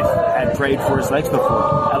 years of life had prayed for his legs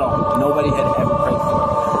before at all. Nobody had ever prayed for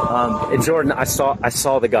him. And Jordan, I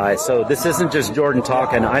saw the guy. So this isn't just Jordan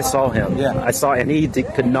talking. I saw him. Yeah. I saw, and he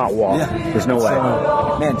could not walk. Yeah. There's no way.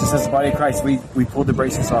 So, man, just as the body of Christ, we pulled the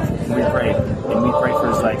braces off and we prayed. And we prayed for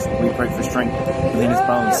his legs. We prayed for strength within his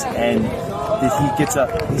bones. And if he gets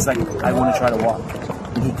up, he's like, I want to try to walk.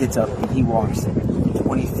 And he gets up and he walks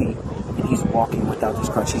 20 feet. He's walking without this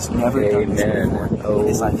crutch. He's never done this before. Oh,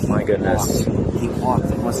 it's like my goodness. He walked.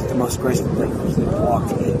 It wasn't the most graceful thing. He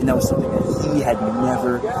walked. And that was something that he had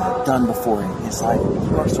never done before in his life.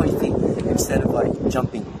 He walks 20 feet. Instead of like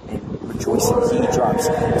jumping and rejoicing, he drops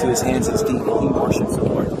to his hands and his feet and he worships the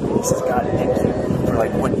Lord. He says, God, thank you for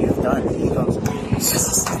like what you've done. He goes, it's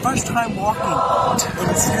just his first time walking. And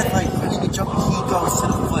instead of like running and jumping, he goes to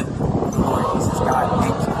the foot of the Lord. He says, God,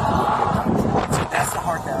 thank you. That's the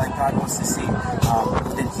heart that like God wants to see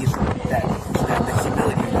within healing. The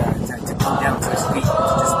humility to come down to his feet and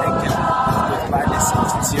to just thank him with gladness and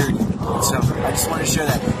sincerity. So I just want to share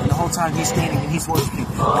that. And the whole time he's standing and he's worshiping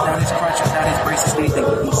without his crutches, without his braces, anything.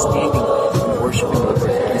 He's standing and worshiping.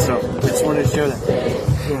 And so I just wanted to share that.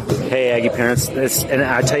 Yeah. Hey, Aggie parents, and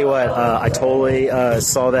I tell you what, I totally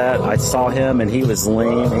saw that. I saw him, and he was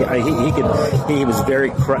lame. He was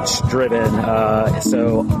very crutch driven.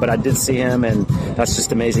 But I did see him, and that's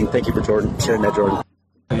just amazing. Thank you for sharing that, Jordan.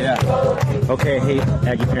 Yeah. Okay. Hey,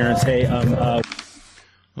 Aggie parents. Hey.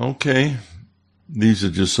 Okay. These are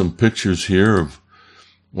just some pictures here of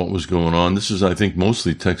what was going on. This is, I think,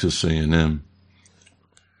 mostly Texas A&M.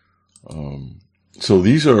 So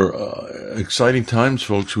these are exciting times,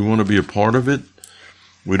 folks. We want to be a part of it.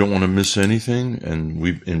 We don't want to miss anything. And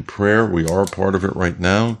in prayer, we are a part of it right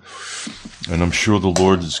now. And I'm sure the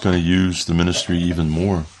Lord is going to use the ministry even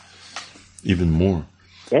more. Even more.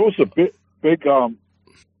 That was a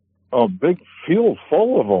big field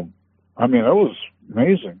full of them. I mean, that was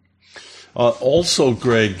amazing. Also,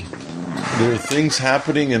 Greg, there are things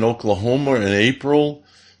happening in Oklahoma in April.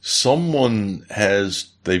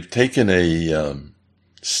 They've taken a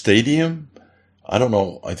stadium. I don't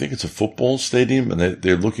know. I think it's a football stadium, and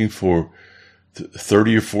they're looking for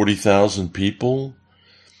 30 or 40,000 people.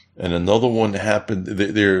 And another one happened.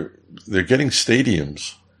 They're getting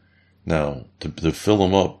stadiums now to fill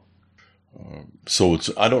them up. So it's,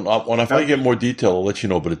 I don't know. If I get more detail, I'll let you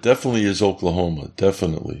know, but it definitely is Oklahoma.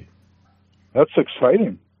 Definitely. That's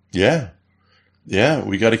exciting. Yeah. Yeah.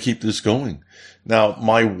 We got to keep this going. Now,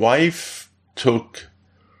 my wife took,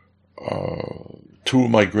 two of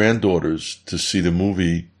my granddaughters to see the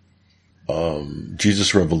movie,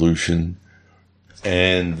 Jesus Revolution.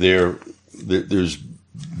 And there's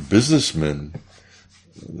businessmen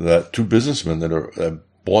two businessmen that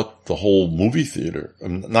bought the whole movie theater.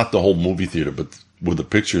 Not the whole movie theater, but with the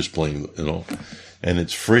pictures playing, and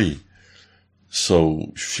it's free.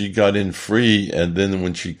 So she got in free, and then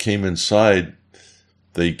when she came inside,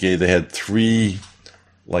 they had 3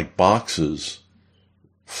 boxes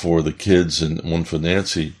for the kids and one for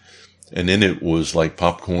Nancy, and in it was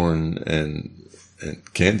popcorn and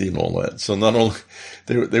candy and all that. So not only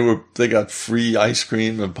they got free ice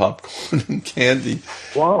cream and popcorn and candy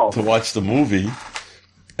to watch the movie.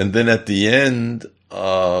 And then at the end,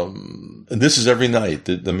 and this is every night,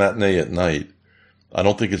 the matinee at night. I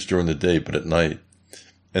don't think it's during the day, but at night.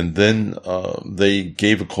 And then they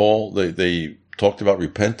gave a call. They talked about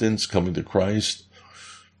repentance, coming to Christ.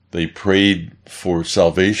 They prayed for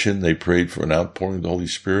salvation. They prayed for an outpouring of the Holy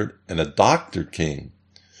Spirit. And a doctor came,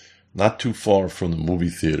 not too far from the movie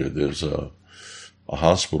theater. There's a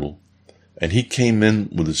hospital. And he came in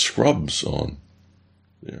with his scrubs on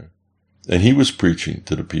there. And he was preaching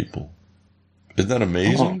to the people. Isn't that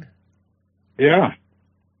amazing? Yeah.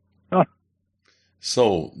 Huh.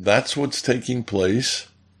 So that's what's taking place.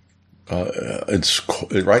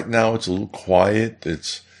 Right now it's a little quiet.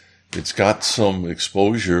 It's got some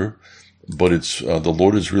exposure, but the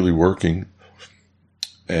Lord is really working,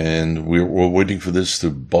 and we're waiting for this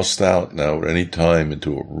to bust out now at any time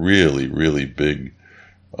into a really, really big,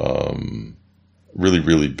 really,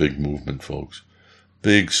 really big movement, folks.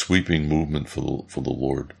 Big sweeping movement for the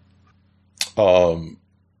Lord.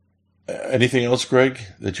 Anything else, Greg,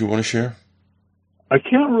 that you want to share? I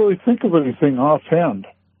can't really think of anything offhand.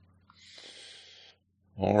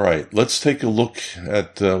 All right, let's take a look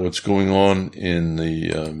at what's going on in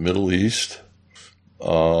the Middle East.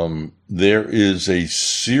 There is a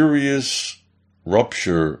serious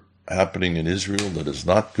rupture happening in Israel that is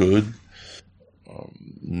not good.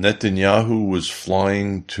 Netanyahu was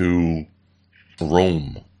flying to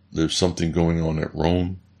Rome. There's something going on at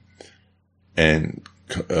Rome. And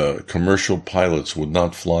commercial pilots would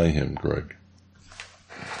not fly him, Greg.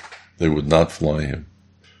 They would not fly him.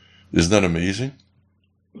 Isn't that amazing?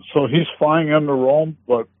 So he's flying into Rome,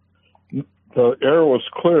 but the air was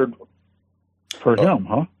cleared for him,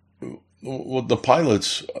 huh? Well, the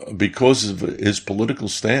pilots, because of his political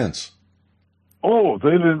stance. Oh,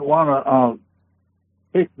 they didn't want to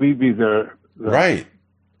take Bibi there. Right.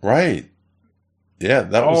 Yeah,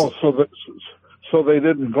 that was. So they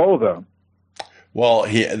didn't go then. Well,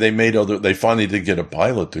 they finally did get a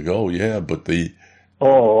pilot to go, yeah, but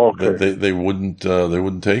okay. They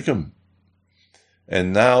wouldn't take him.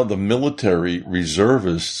 And now the military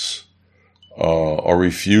reservists are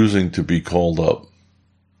refusing to be called up.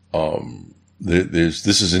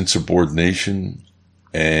 This is insubordination,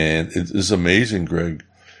 and it is amazing, Greg.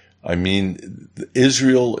 I mean,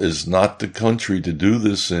 Israel is not the country to do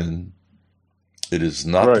this in. It is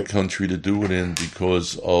not the country to do it in,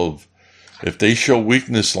 because of, if they show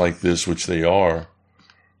weakness like this, which they are,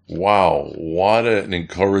 wow, what an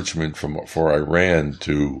encouragement for Iran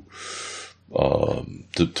to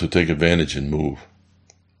take advantage and move.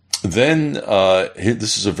 Then,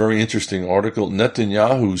 this is a very interesting article.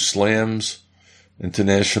 Netanyahu slams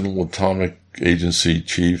International Atomic Agency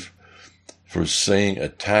chief for saying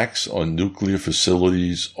attacks on nuclear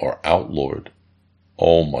facilities are outlawed.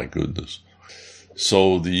 Oh my goodness.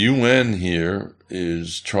 So the UN here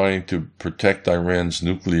is trying to protect Iran's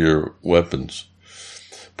nuclear weapons.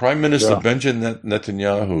 Prime Minister Benjamin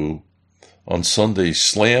Netanyahu on Sunday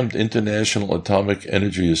slammed International Atomic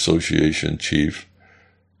Energy Association chief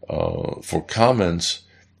for comments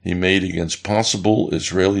he made against possible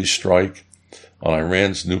Israeli strike on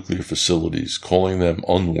Iran's nuclear facilities, calling them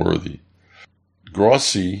unworthy.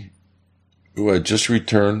 Grossi, who had just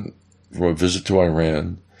returned from a visit to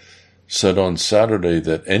Iran, said on Saturday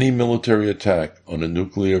that any military attack on a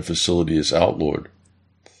nuclear facility is outlawed,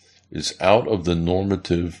 is out of the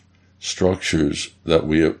normative structures that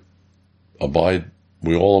we all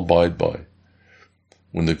abide by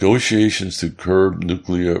when negotiations to curb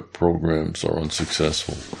nuclear programs are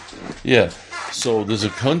unsuccessful. Yeah, so there's a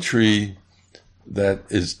country that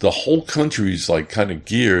is, the whole country is like kind of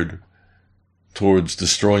geared towards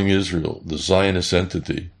destroying Israel, the Zionist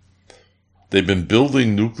entity. They've been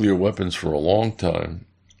building nuclear weapons for a long time.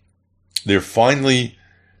 They're finally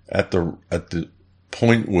at the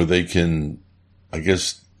point where they can, I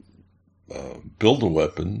guess, build a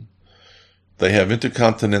weapon. They have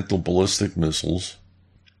intercontinental ballistic missiles,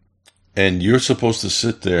 and you're supposed to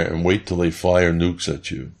sit there and wait till they fire nukes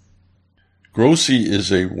at you. Grossi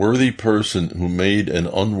is a worthy person who made an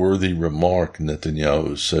unworthy remark,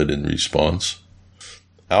 Netanyahu said in response.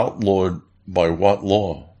 Outlawed by what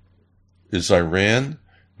law? Is Iran,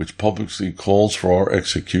 which publicly calls for our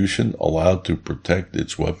execution, allowed to protect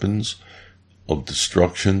its weapons of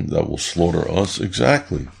destruction that will slaughter us?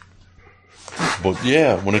 Exactly. But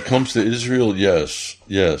yeah, when it comes to Israel, yes.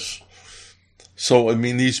 So, I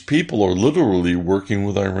mean, these people are literally working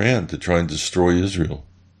with Iran to try and destroy Israel.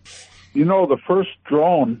 You know, the first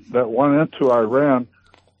drone that went into Iran,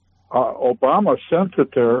 Obama sent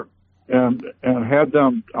it there and had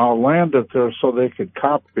them land it there so they could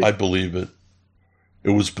copy. I believe it. It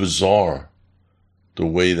was bizarre, the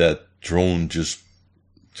way that drone just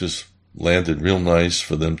landed real nice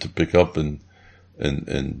for them to pick up and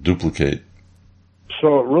duplicate.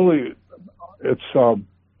 So it really, it's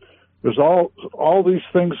there's all these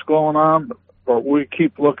things going on, but we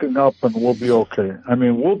keep looking up and we'll be okay. I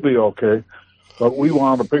mean, we'll be okay, but we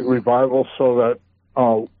want a big revival so that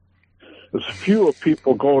as few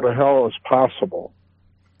people go to hell as possible.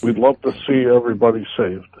 We'd love to see everybody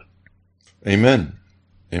saved. Amen.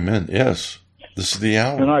 Yes. This is the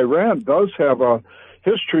hour. And Iran does have a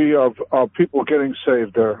history of people getting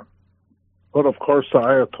saved there. But, of course, the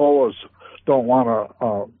Ayatollahs don't want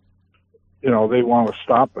to, they want to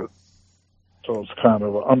stop it. So it's kind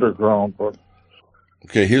of underground. But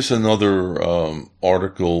okay, here's another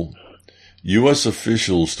article. U.S.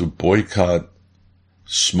 officials to boycott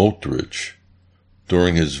Smotrich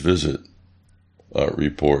during his visit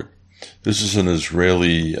report. This is an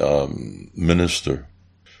Israeli minister,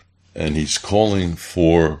 and he's calling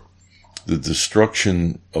for the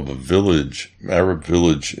destruction of a village, Arab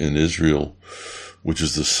village in Israel, which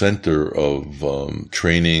is the center of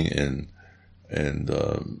training and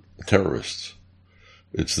terrorists.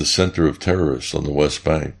 It's the center of terrorists on the West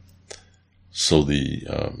Bank. So let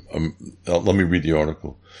me read the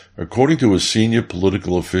article. According to a senior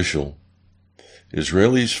political official,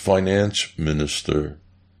 Israel's finance minister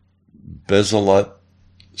Bezalel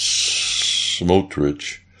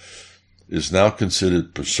Smotrich is now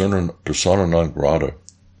considered persona non grata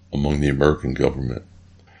among the American government.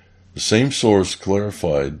 The same source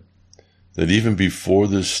clarified that even before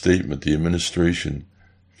this statement, the administration,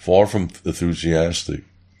 far from enthusiastic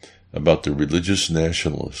about the religious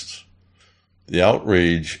nationalists. The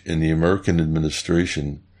outrage in the American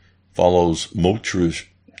administration follows Smotrich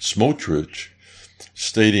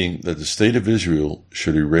stating that the state of Israel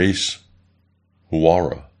should erase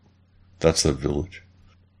Huwara. That's that village.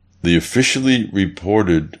 The official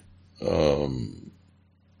reportedly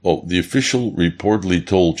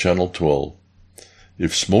told Channel 12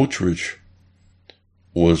 if Smotrich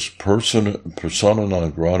was persona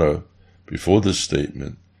non grata before this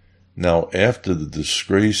statement, now after the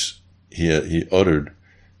disgrace he uttered,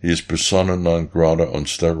 he is persona non grata on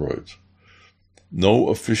steroids. No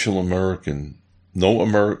official American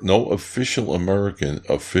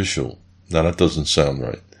official, now that doesn't sound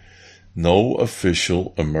right. No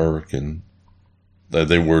official American,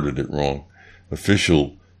 they worded it wrong,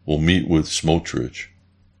 official will meet with Smotrich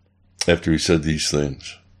after he said these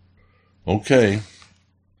things. Okay.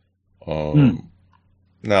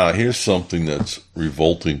 Now, here's something that's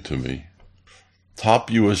revolting to me.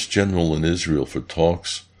 top U.S. general in Israel for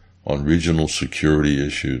talks on regional security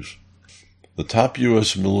issues. The top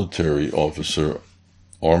U.S. military officer,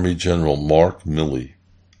 Army General Mark Milley,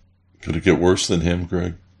 could it get worse than him,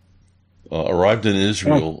 Greg? Arrived in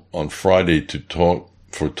Israel on Friday to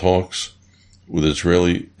talks with his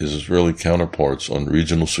Israeli counterparts on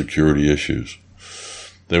regional security issues.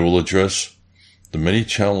 They will address the many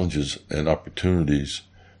challenges and opportunities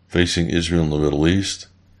facing Israel in the Middle East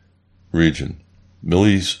region.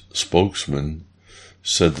 Milley's spokesman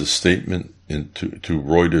said the statement to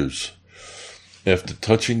Reuters. After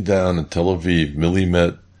touching down in Tel Aviv, Milley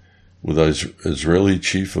met with Israeli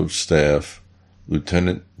Chief of Staff,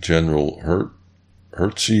 Lieutenant General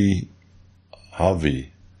Herzi Havi,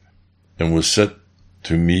 and was set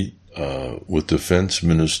to meet with Defense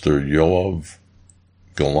Minister Yoav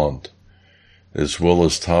Gallant, as well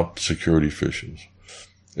as top security officials.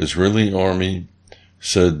 Israeli Army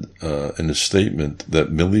said in a statement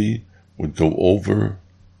that Milley would go over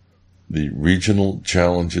the regional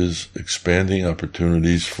challenges, expanding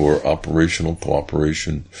opportunities for operational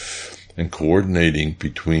cooperation, and coordinating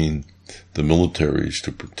between the militaries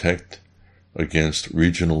to protect against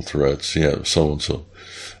regional threats. Yeah, so-and-so.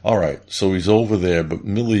 All right, so he's over there, but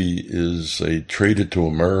Milley is a traitor to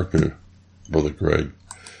America, Brother Greg.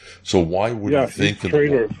 So why would he think?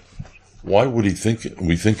 Why would he think?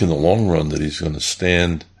 We think in the long run that he's going to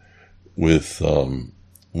stand with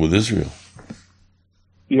Israel.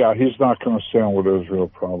 Yeah, he's not going to stand with Israel.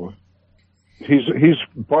 Probably. He's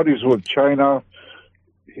buddies with China.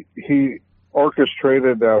 He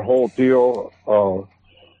orchestrated that whole deal,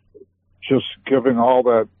 just giving all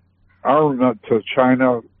that armament to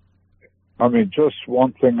China. I mean, just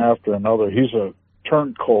one thing after another. He's a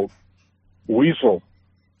turncoat weasel.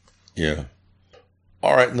 Yeah.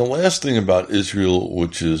 All right, and the last thing about Israel,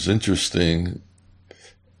 which is interesting,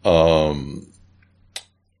 Orban,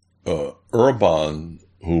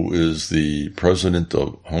 who is the president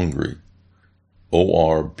of Hungary,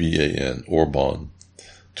 Orban, Orban,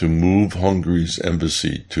 to move Hungary's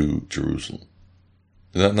embassy to Jerusalem.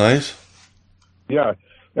 Is that nice? Yeah,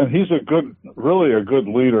 and he's really a good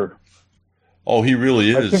leader. Oh, he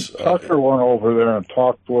really is. I think Tucker went over there and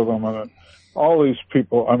talked with him, and all these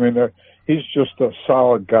people, I mean, he's just a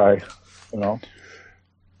solid guy, you know.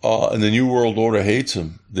 And the New World Order hates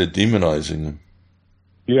him. They're demonizing him.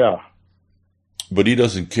 Yeah. But he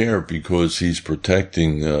doesn't care because he's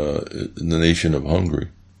protecting the nation of Hungary.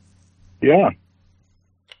 Yeah.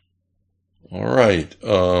 All right.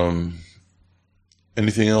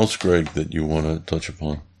 Anything else, Greg, that you want to touch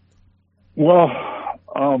upon? Well,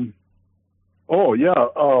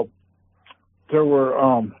 there were,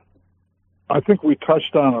 I think we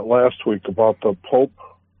touched on it last week about the Pope.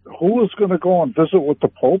 Who was going to go and visit with the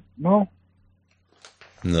Pope? No,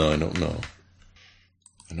 I don't know.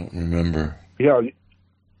 I don't remember. Yeah,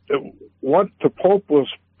 what the Pope was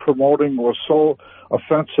promoting was so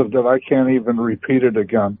offensive that I can't even repeat it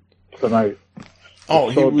again tonight. Oh,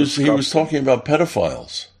 he was talking about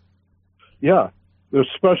pedophiles. Yeah, there's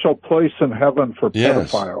a special place in heaven for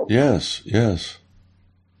pedophiles. Yes.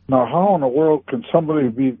 Now, how in the world can somebody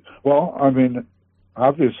be? Well, I mean,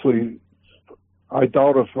 obviously, I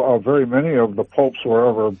doubt if very many of the popes were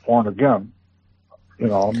ever born again. You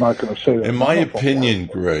know, I'm not going to say that. In my opinion,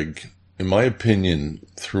 Greg,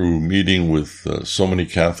 through meeting with so many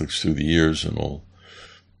Catholics through the years and all,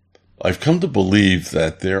 I've come to believe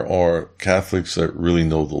that there are Catholics that really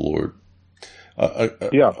know the Lord.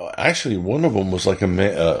 Yeah. Actually, one of them was like a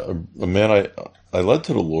man I led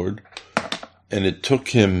to the Lord, and it took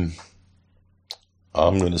him,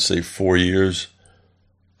 I'm going to say 4 years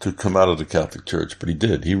to come out of the Catholic Church, but he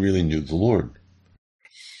did. He really knew the Lord.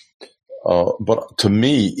 But to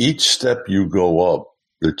me, each step you go up,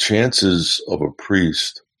 the chances of a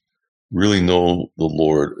priest really know the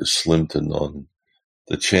Lord is slim to none.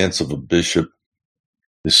 The chance of a bishop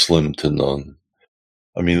is slim to none.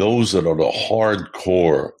 I mean, those that are the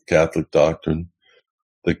hardcore Catholic doctrine,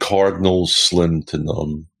 the cardinals, slim to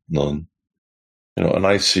none. You know, and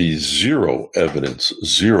I see zero evidence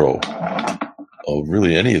of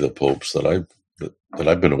really any of the popes that I've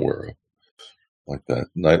been aware of like that.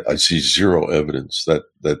 And I see zero evidence that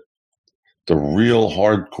the real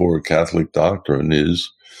hardcore Catholic doctrine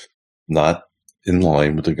is not in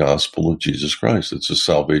line with the gospel of Jesus Christ. It's a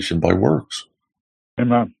salvation by works.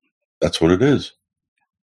 Amen. That's what it is.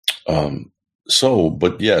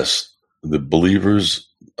 But yes, the believers,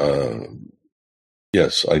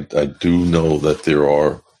 yes, I do know that there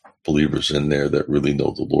are believers in there that really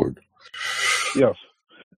know the Lord. Yes.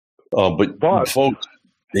 But folks,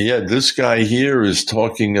 yeah, this guy here is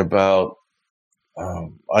talking about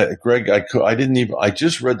Greg, I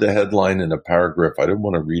just read the headline in a paragraph. I didn't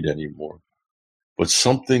want to read anymore. But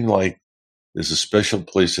something like, there's a special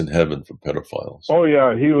place in heaven for pedophiles. Oh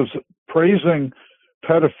yeah, he was praising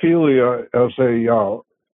pedophilia as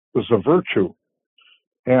a virtue,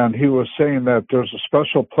 and he was saying that there's a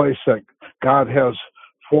special place that God has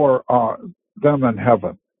for them in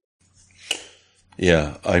heaven.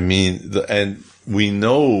 Yeah, I mean, and we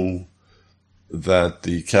know that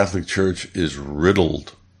the Catholic Church is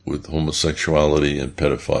riddled with homosexuality and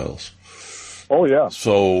pedophiles. Oh yeah.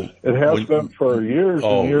 So it has been for years.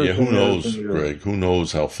 Oh and years yeah, who and knows, years and years. Greg? Who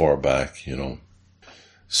knows how far back?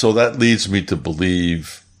 So that leads me to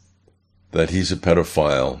believe that he's a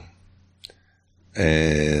pedophile,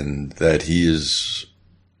 and that he is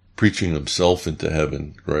preaching himself into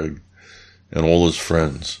heaven, Greg, and all his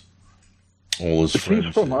friends. He's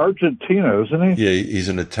from Argentina, isn't he? Yeah, he's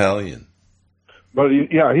an Italian. But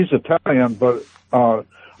he's Italian, but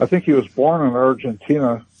I think he was born in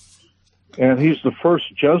Argentina, and he's the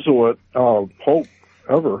first Jesuit pope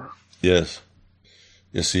ever. Yes,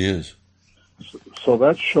 he is. So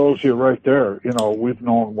that shows you right there. We've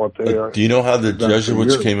known what they are. Do you know how the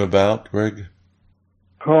Jesuits came about, Greg?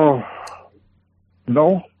 Oh,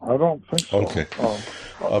 no, I don't think so. Okay.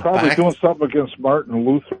 Probably doing something against Martin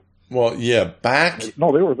Luther. Well, yeah,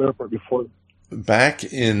 No, they were there before. Back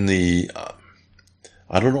in the,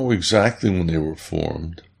 I don't know exactly when they were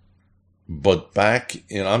formed, but back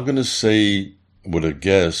in, I'm going to say, with a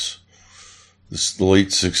guess, the late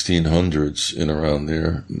 1600s, in around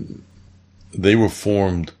there, they were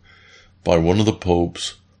formed by one of the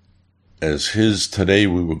popes as today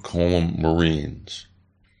we would call them Marines.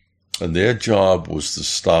 And their job was to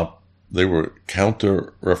stop, they were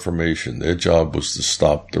counter-Reformation. Their job was to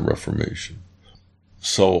stop the Reformation.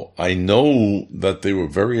 So I know that they were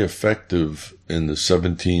very effective in the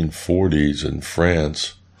 1740s in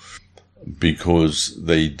France because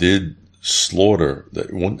they did slaughter.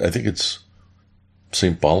 I think it's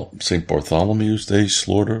St. Bartholomew's Day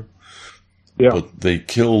slaughter. Yeah. But they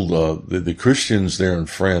killed the Christians there in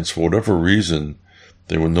France for whatever reason.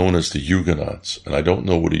 They were known as the Huguenots, and I don't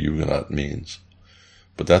know what a Huguenot means,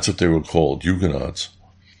 but that's what they were called, Huguenots.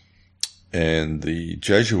 And the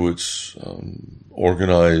Jesuits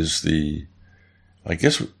organized I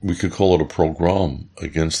guess we could call it a pogrom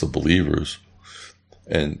against the believers,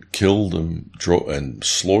 and killed them and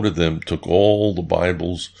slaughtered them, took all the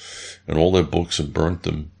Bibles and all their books and burnt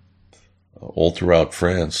them all throughout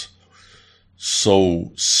France.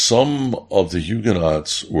 So some of the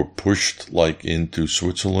Huguenots were pushed into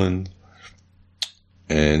Switzerland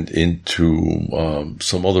and into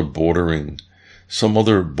some other bordering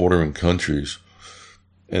countries,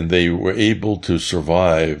 and they were able to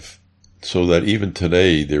survive, so that even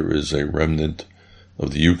today there is a remnant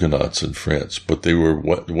of the Huguenots in France. But they were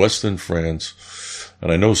Western France,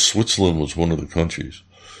 and I know Switzerland was one of the countries.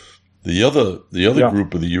 The other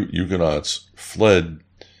group of the Huguenots fled.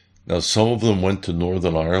 Now, some of them went to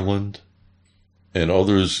Northern Ireland, and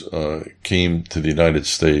others came to the United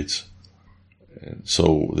States. And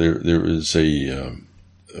so there is in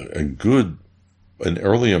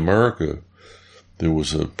early America, there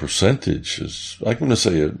was a percentage, I'm going to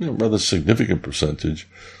say a rather significant percentage,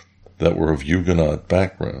 that were of Huguenot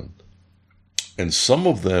background. And some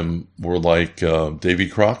of them were like Davy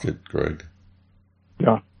Crockett, Greg.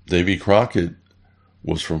 Yeah. Davy Crockett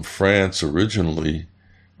was from France originally,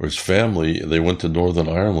 or his family. They went to Northern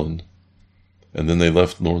Ireland, and then they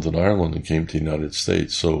left Northern Ireland and came to the United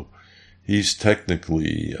States. So he's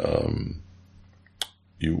technically,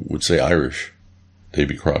 you would say, Irish,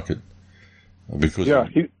 Davy Crockett. Because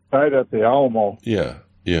he died at the Alamo. Yeah.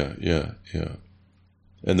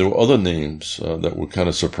 And there were other names that were kind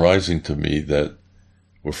of surprising to me that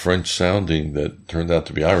were French sounding that turned out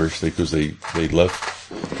to be Irish because they left.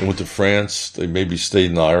 They went to France. They maybe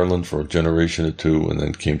stayed in Ireland for a generation or two, and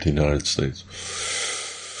then came to the United States.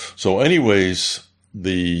 So, anyways,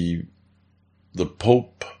 the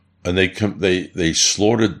Pope, and they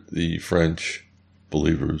slaughtered the French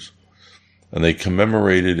believers, and they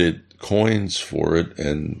commemorated it, coins for it,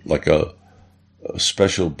 and like a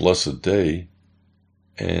special blessed day,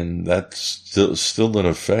 and that's still in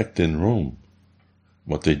effect in Rome.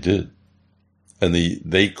 What they did, and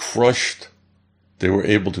they were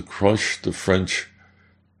able to crush the French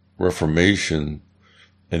Reformation,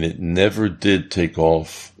 and it never did take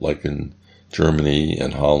off like in Germany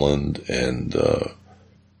and Holland and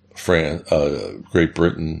France, Great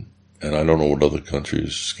Britain, and I don't know what other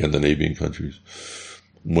countries, Scandinavian countries.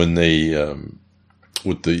 When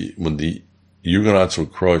when the Huguenots were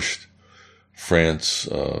crushed, France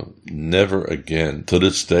never again, to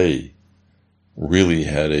this day, really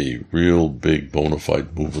had a real big bona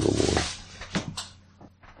fide move of the Lord.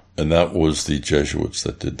 And that was the Jesuits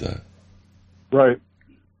that did that. Right.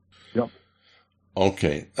 Yep.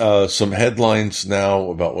 Okay. Some headlines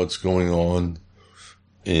now about what's going on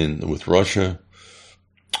with Russia.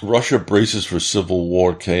 Russia braces for civil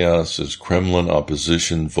war chaos as Kremlin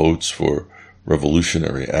opposition votes for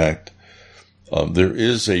Revolutionary Act. There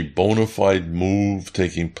is a bona fide move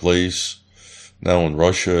taking place now in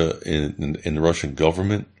Russia, in the Russian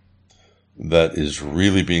government, that is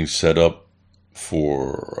really being set up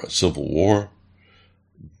for a civil war.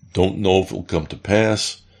 Don't know if it will come to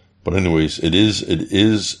pass, but anyways, it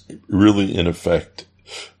is really in effect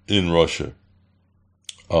in Russia.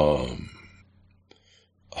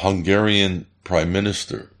 Hungarian Prime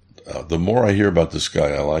Minister, the more I hear about this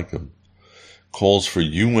guy, I like him, calls for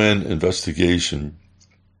UN investigation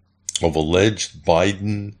of alleged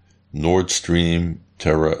Biden Nord Stream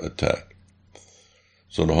terror attack.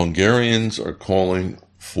 So the Hungarians are calling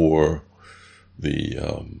for the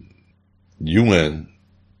UN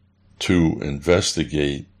to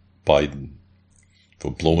investigate Biden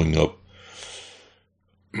for blowing up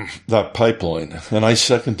that pipeline. And I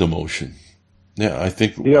second the motion. Yeah, I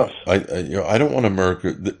think. Yes. I don't want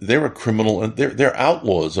America. They're a criminal, and they're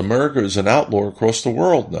outlaws. America is an outlaw across the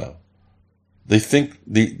world now. They think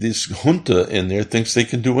this junta in there thinks they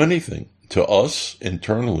can do anything to us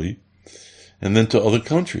internally, and then to other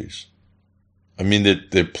countries. I mean,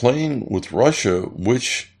 they're playing with Russia,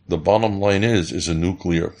 which the bottom line is a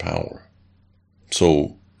nuclear power.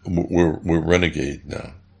 So we're renegade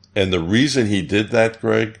now, and the reason he did that,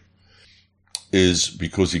 Greg, is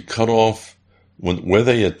because he cut off. Where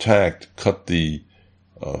they attacked, cut the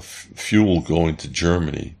fuel going to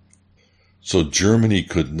Germany. So Germany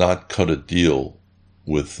could not cut a deal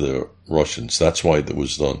with the Russians. That's why that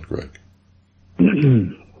was done, Greg.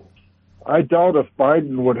 I doubt if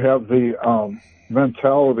Biden would have the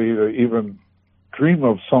mentality to even dream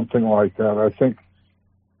of something like that. I think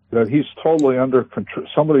that he's totally under control.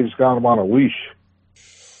 Somebody's got him on a leash.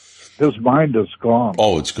 His mind is gone.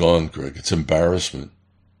 Oh, it's gone, Greg. It's embarrassment.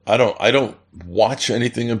 I don't watch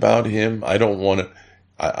anything about him. I don't want to.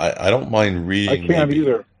 I don't mind reading. I can't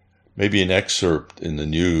either. Maybe an excerpt in the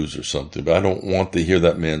news or something, but I don't want to hear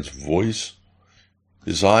that man's voice.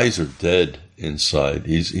 His eyes are dead inside.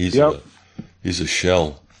 He's a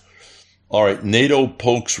shell. All right, NATO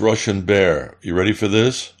pokes Russian bear. You ready for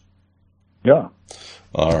this? Yeah.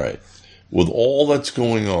 All right. With all that's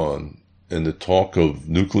going on and the talk of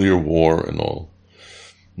nuclear war and all,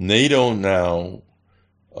 NATO now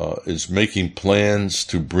is making plans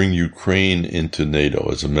to bring Ukraine into NATO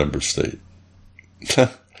as a member state.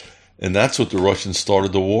 And that's what the Russians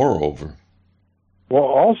started the war over. Well,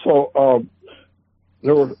 also,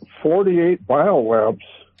 there were 48 biolabs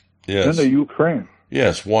in the Ukraine.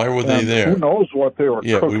 Yes, why were they there? Who knows what they were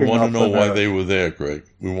cooking. Yeah, we want to know why there. they were there, Greg.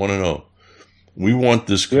 We want to know. We want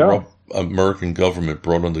this corrupt American government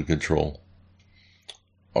brought under control.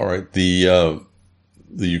 All right, the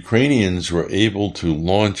Ukrainians were able to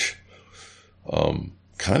launch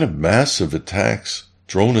kind of massive attacks,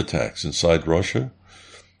 drone attacks inside Russia.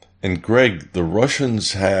 And Greg, the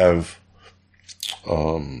Russians have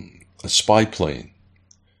a spy plane,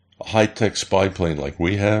 a high-tech spy plane like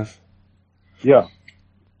we have. Yeah.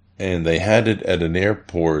 And they had it at an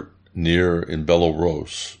airport in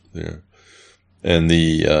Belarus there. And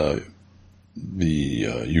the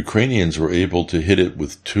Ukrainians were able to hit it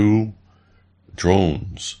with 2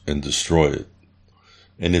 drones and destroy it.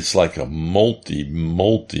 And it's like a multi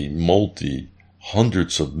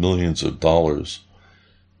hundreds of millions of dollars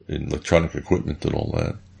in electronic equipment and all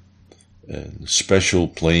that. And special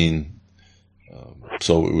plane.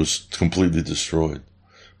 So it was completely destroyed.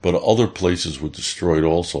 But other places were destroyed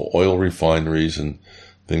also, oil refineries and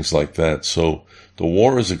things like that. So the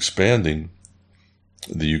war is expanding.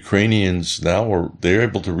 The Ukrainians now they're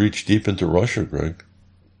able to reach deep into Russia, Greg.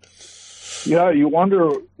 Yeah, you wonder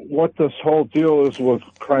what this whole deal is with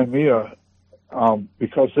Crimea,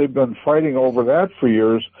 because they've been fighting over that for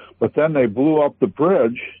years, but then they blew up the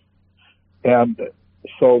bridge. And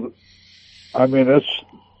so, I mean,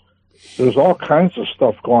 there's all kinds of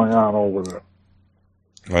stuff going on over there.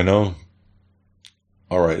 I know.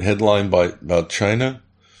 All right, headline about China.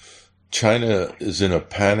 China is in a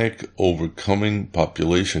panic over coming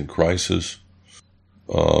population crisis.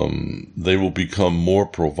 They will become more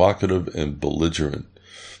provocative and belligerent.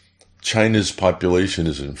 China's population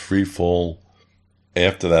is in free fall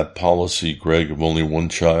after that policy, Greg, of only one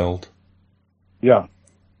child. Yeah.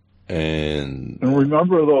 And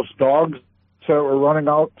remember those dogs that were running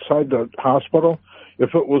outside the hospital?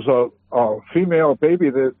 If it was a female baby,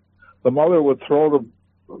 that the mother would throw the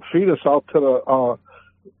fetus out to the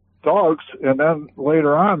dogs, and then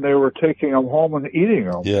later on they were taking them home and eating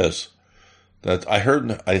them. Yes, that I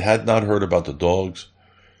had not heard about the dogs,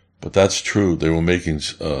 but that's true. They were making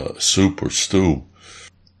soup or stew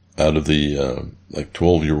out of the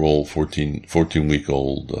 12-year-old,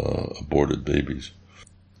 14-week-old aborted babies.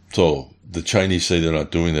 So the Chinese say they're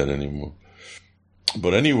not doing that anymore.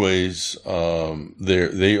 But anyways,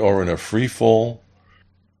 they are in a free fall,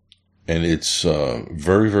 and it's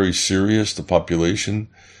very, very serious, the population,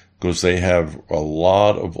 because they have a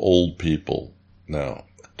lot of old people now,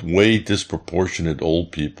 way disproportionate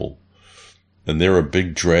old people, and they're a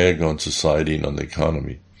big drag on society and on the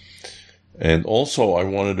economy. And also, I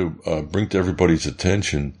wanted to bring to everybody's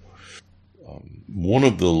attention one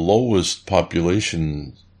of the lowest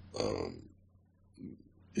populations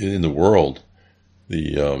in the world.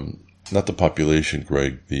 Not the population,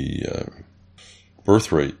 Greg. The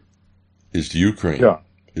birth rate is the Ukraine. Yeah.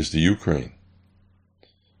 Is the Ukraine.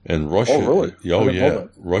 And Russia. Oh, really? Oh, yeah.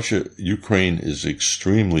 Russia, Ukraine is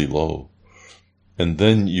extremely low. And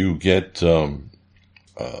then you get the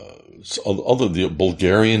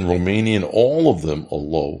Bulgarian, Romanian, all of them are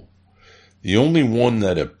low. The only one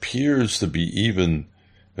that appears to be even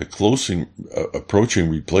approaching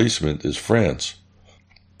replacement is France.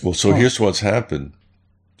 Well, so here's what's happened.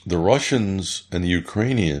 The Russians and the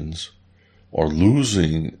Ukrainians are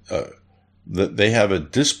losing, that they have a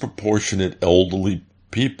disproportionate elderly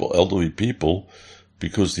people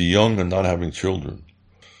because the young are not having children.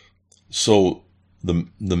 So the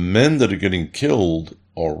men that are getting killed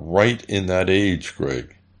are right in that age,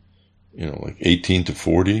 Greg, like 18 to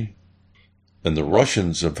 40. And the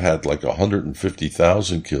Russians have had like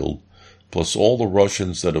 150,000 killed, plus all the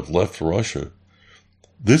Russians that have left Russia.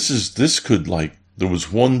 There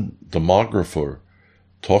was one demographer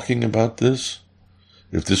talking about this.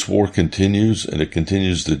 If this war continues and it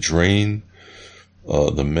continues to drain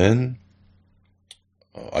the men,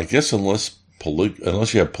 I guess unless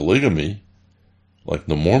you have polygamy, like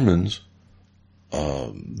the Mormons,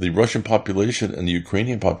 the Russian population and the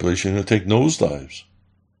Ukrainian population are going to take nosedives.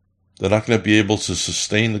 They're not going to be able to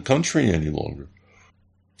sustain the country any longer.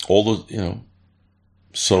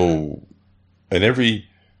 And every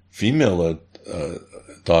female that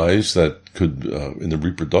dies that could, in the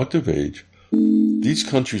reproductive age, these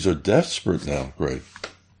countries are desperate now, Greg,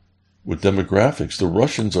 with demographics. The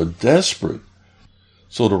Russians are desperate.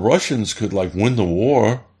 So the Russians could win the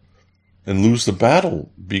war and lose the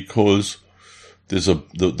battle because there's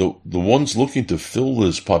the ones looking to fill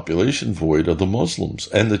this population void are the Muslims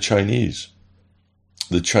and the Chinese.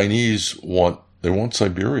 The Chinese want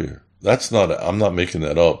Siberia. I'm not making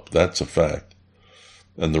that up. That's a fact.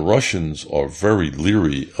 And the Russians are very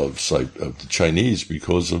leery of the Chinese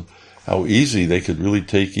because of how easy they could really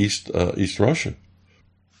take East Russia.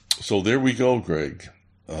 So there we go, Greg.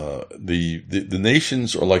 The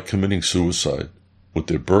nations are like committing suicide with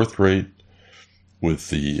their birth rate, with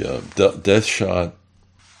the death shot,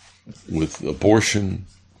 with abortion,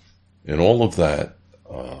 and all of that.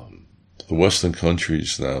 The Western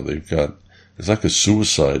countries now, it's like a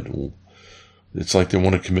suicide. It's like they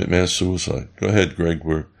want to commit mass suicide. Go ahead, Greg.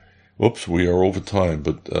 We are over time,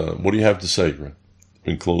 but what do you have to say, Greg,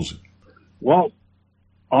 in closing? Well,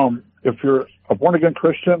 if you're a born-again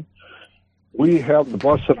Christian, we have the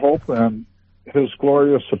blessed hope and his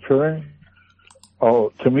glorious appearing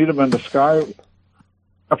to meet him in the sky,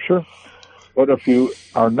 rapture. But if you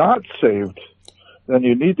are not saved, then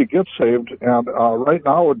you need to get saved. And right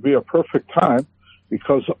now would be a perfect time,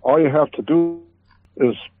 because all you have to do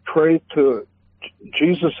is pray to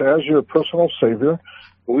Jesus as your personal Savior.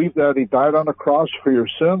 Believe that he died on the cross for your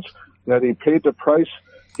sins, that he paid the price.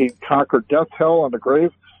 He conquered death, hell, and the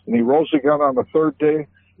grave, and he rose again on the third day.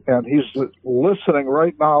 And he's listening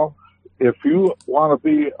right now. If you want to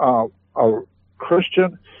be a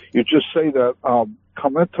Christian, you just say that,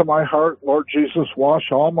 come into my heart, Lord Jesus,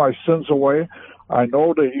 wash all my sins away. I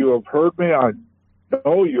know that you have heard me. I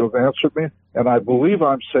know you have answered me, and I believe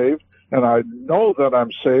I'm saved, and I know that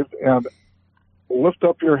I'm saved. And lift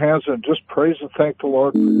up your hands and just praise and thank the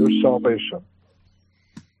Lord for your salvation.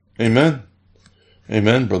 Amen.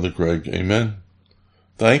 Amen, Brother Greg. Amen.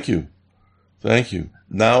 Thank you. Thank you.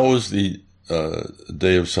 Now is the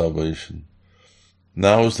day of salvation.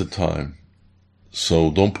 Now is the time.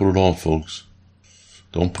 So don't put it off, folks.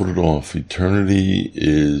 Don't put it off. Eternity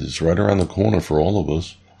is right around the corner for all of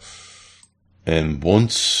us. And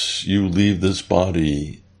once you leave this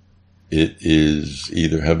body, it is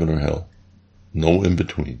either heaven or hell. No in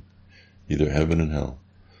between. Either heaven and hell.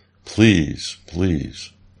 Please,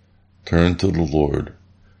 please, turn to the Lord.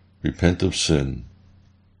 Repent of sin.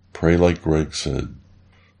 pray like Greg said,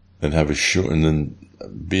 and have and then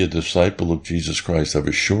be a disciple of Jesus Christ, have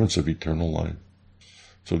assurance of eternal life.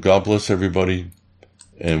 So God bless everybody,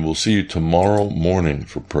 and we'll see you tomorrow morning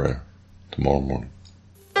for prayer. Tomorrow morning.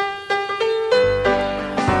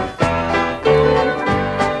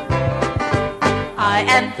 I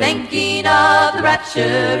am thinking of the rapture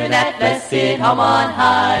and that blessed home on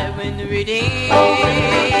high, when the redeemed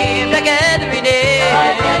are gathering in.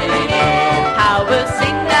 How we'll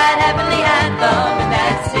sing that heavenly anthem in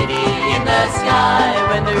that city in the sky,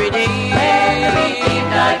 when the redeemed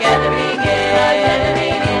are gathering in.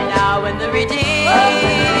 Now when the redeemed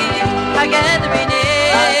are gathering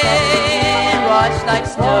in, washed like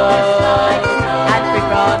snow and free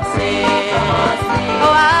from sin.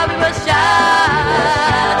 Oh, how we will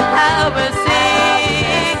shout, how we'll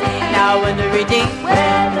sing. Now when the redeemed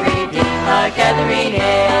are gathering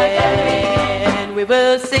in, we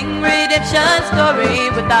will sing redemption's story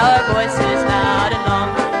with our voices loud and long.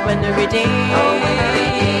 When the redeemed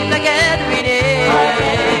are gathering in,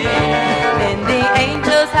 then the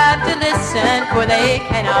angels have to listen, for they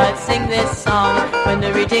cannot sing this song. When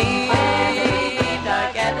the redeemed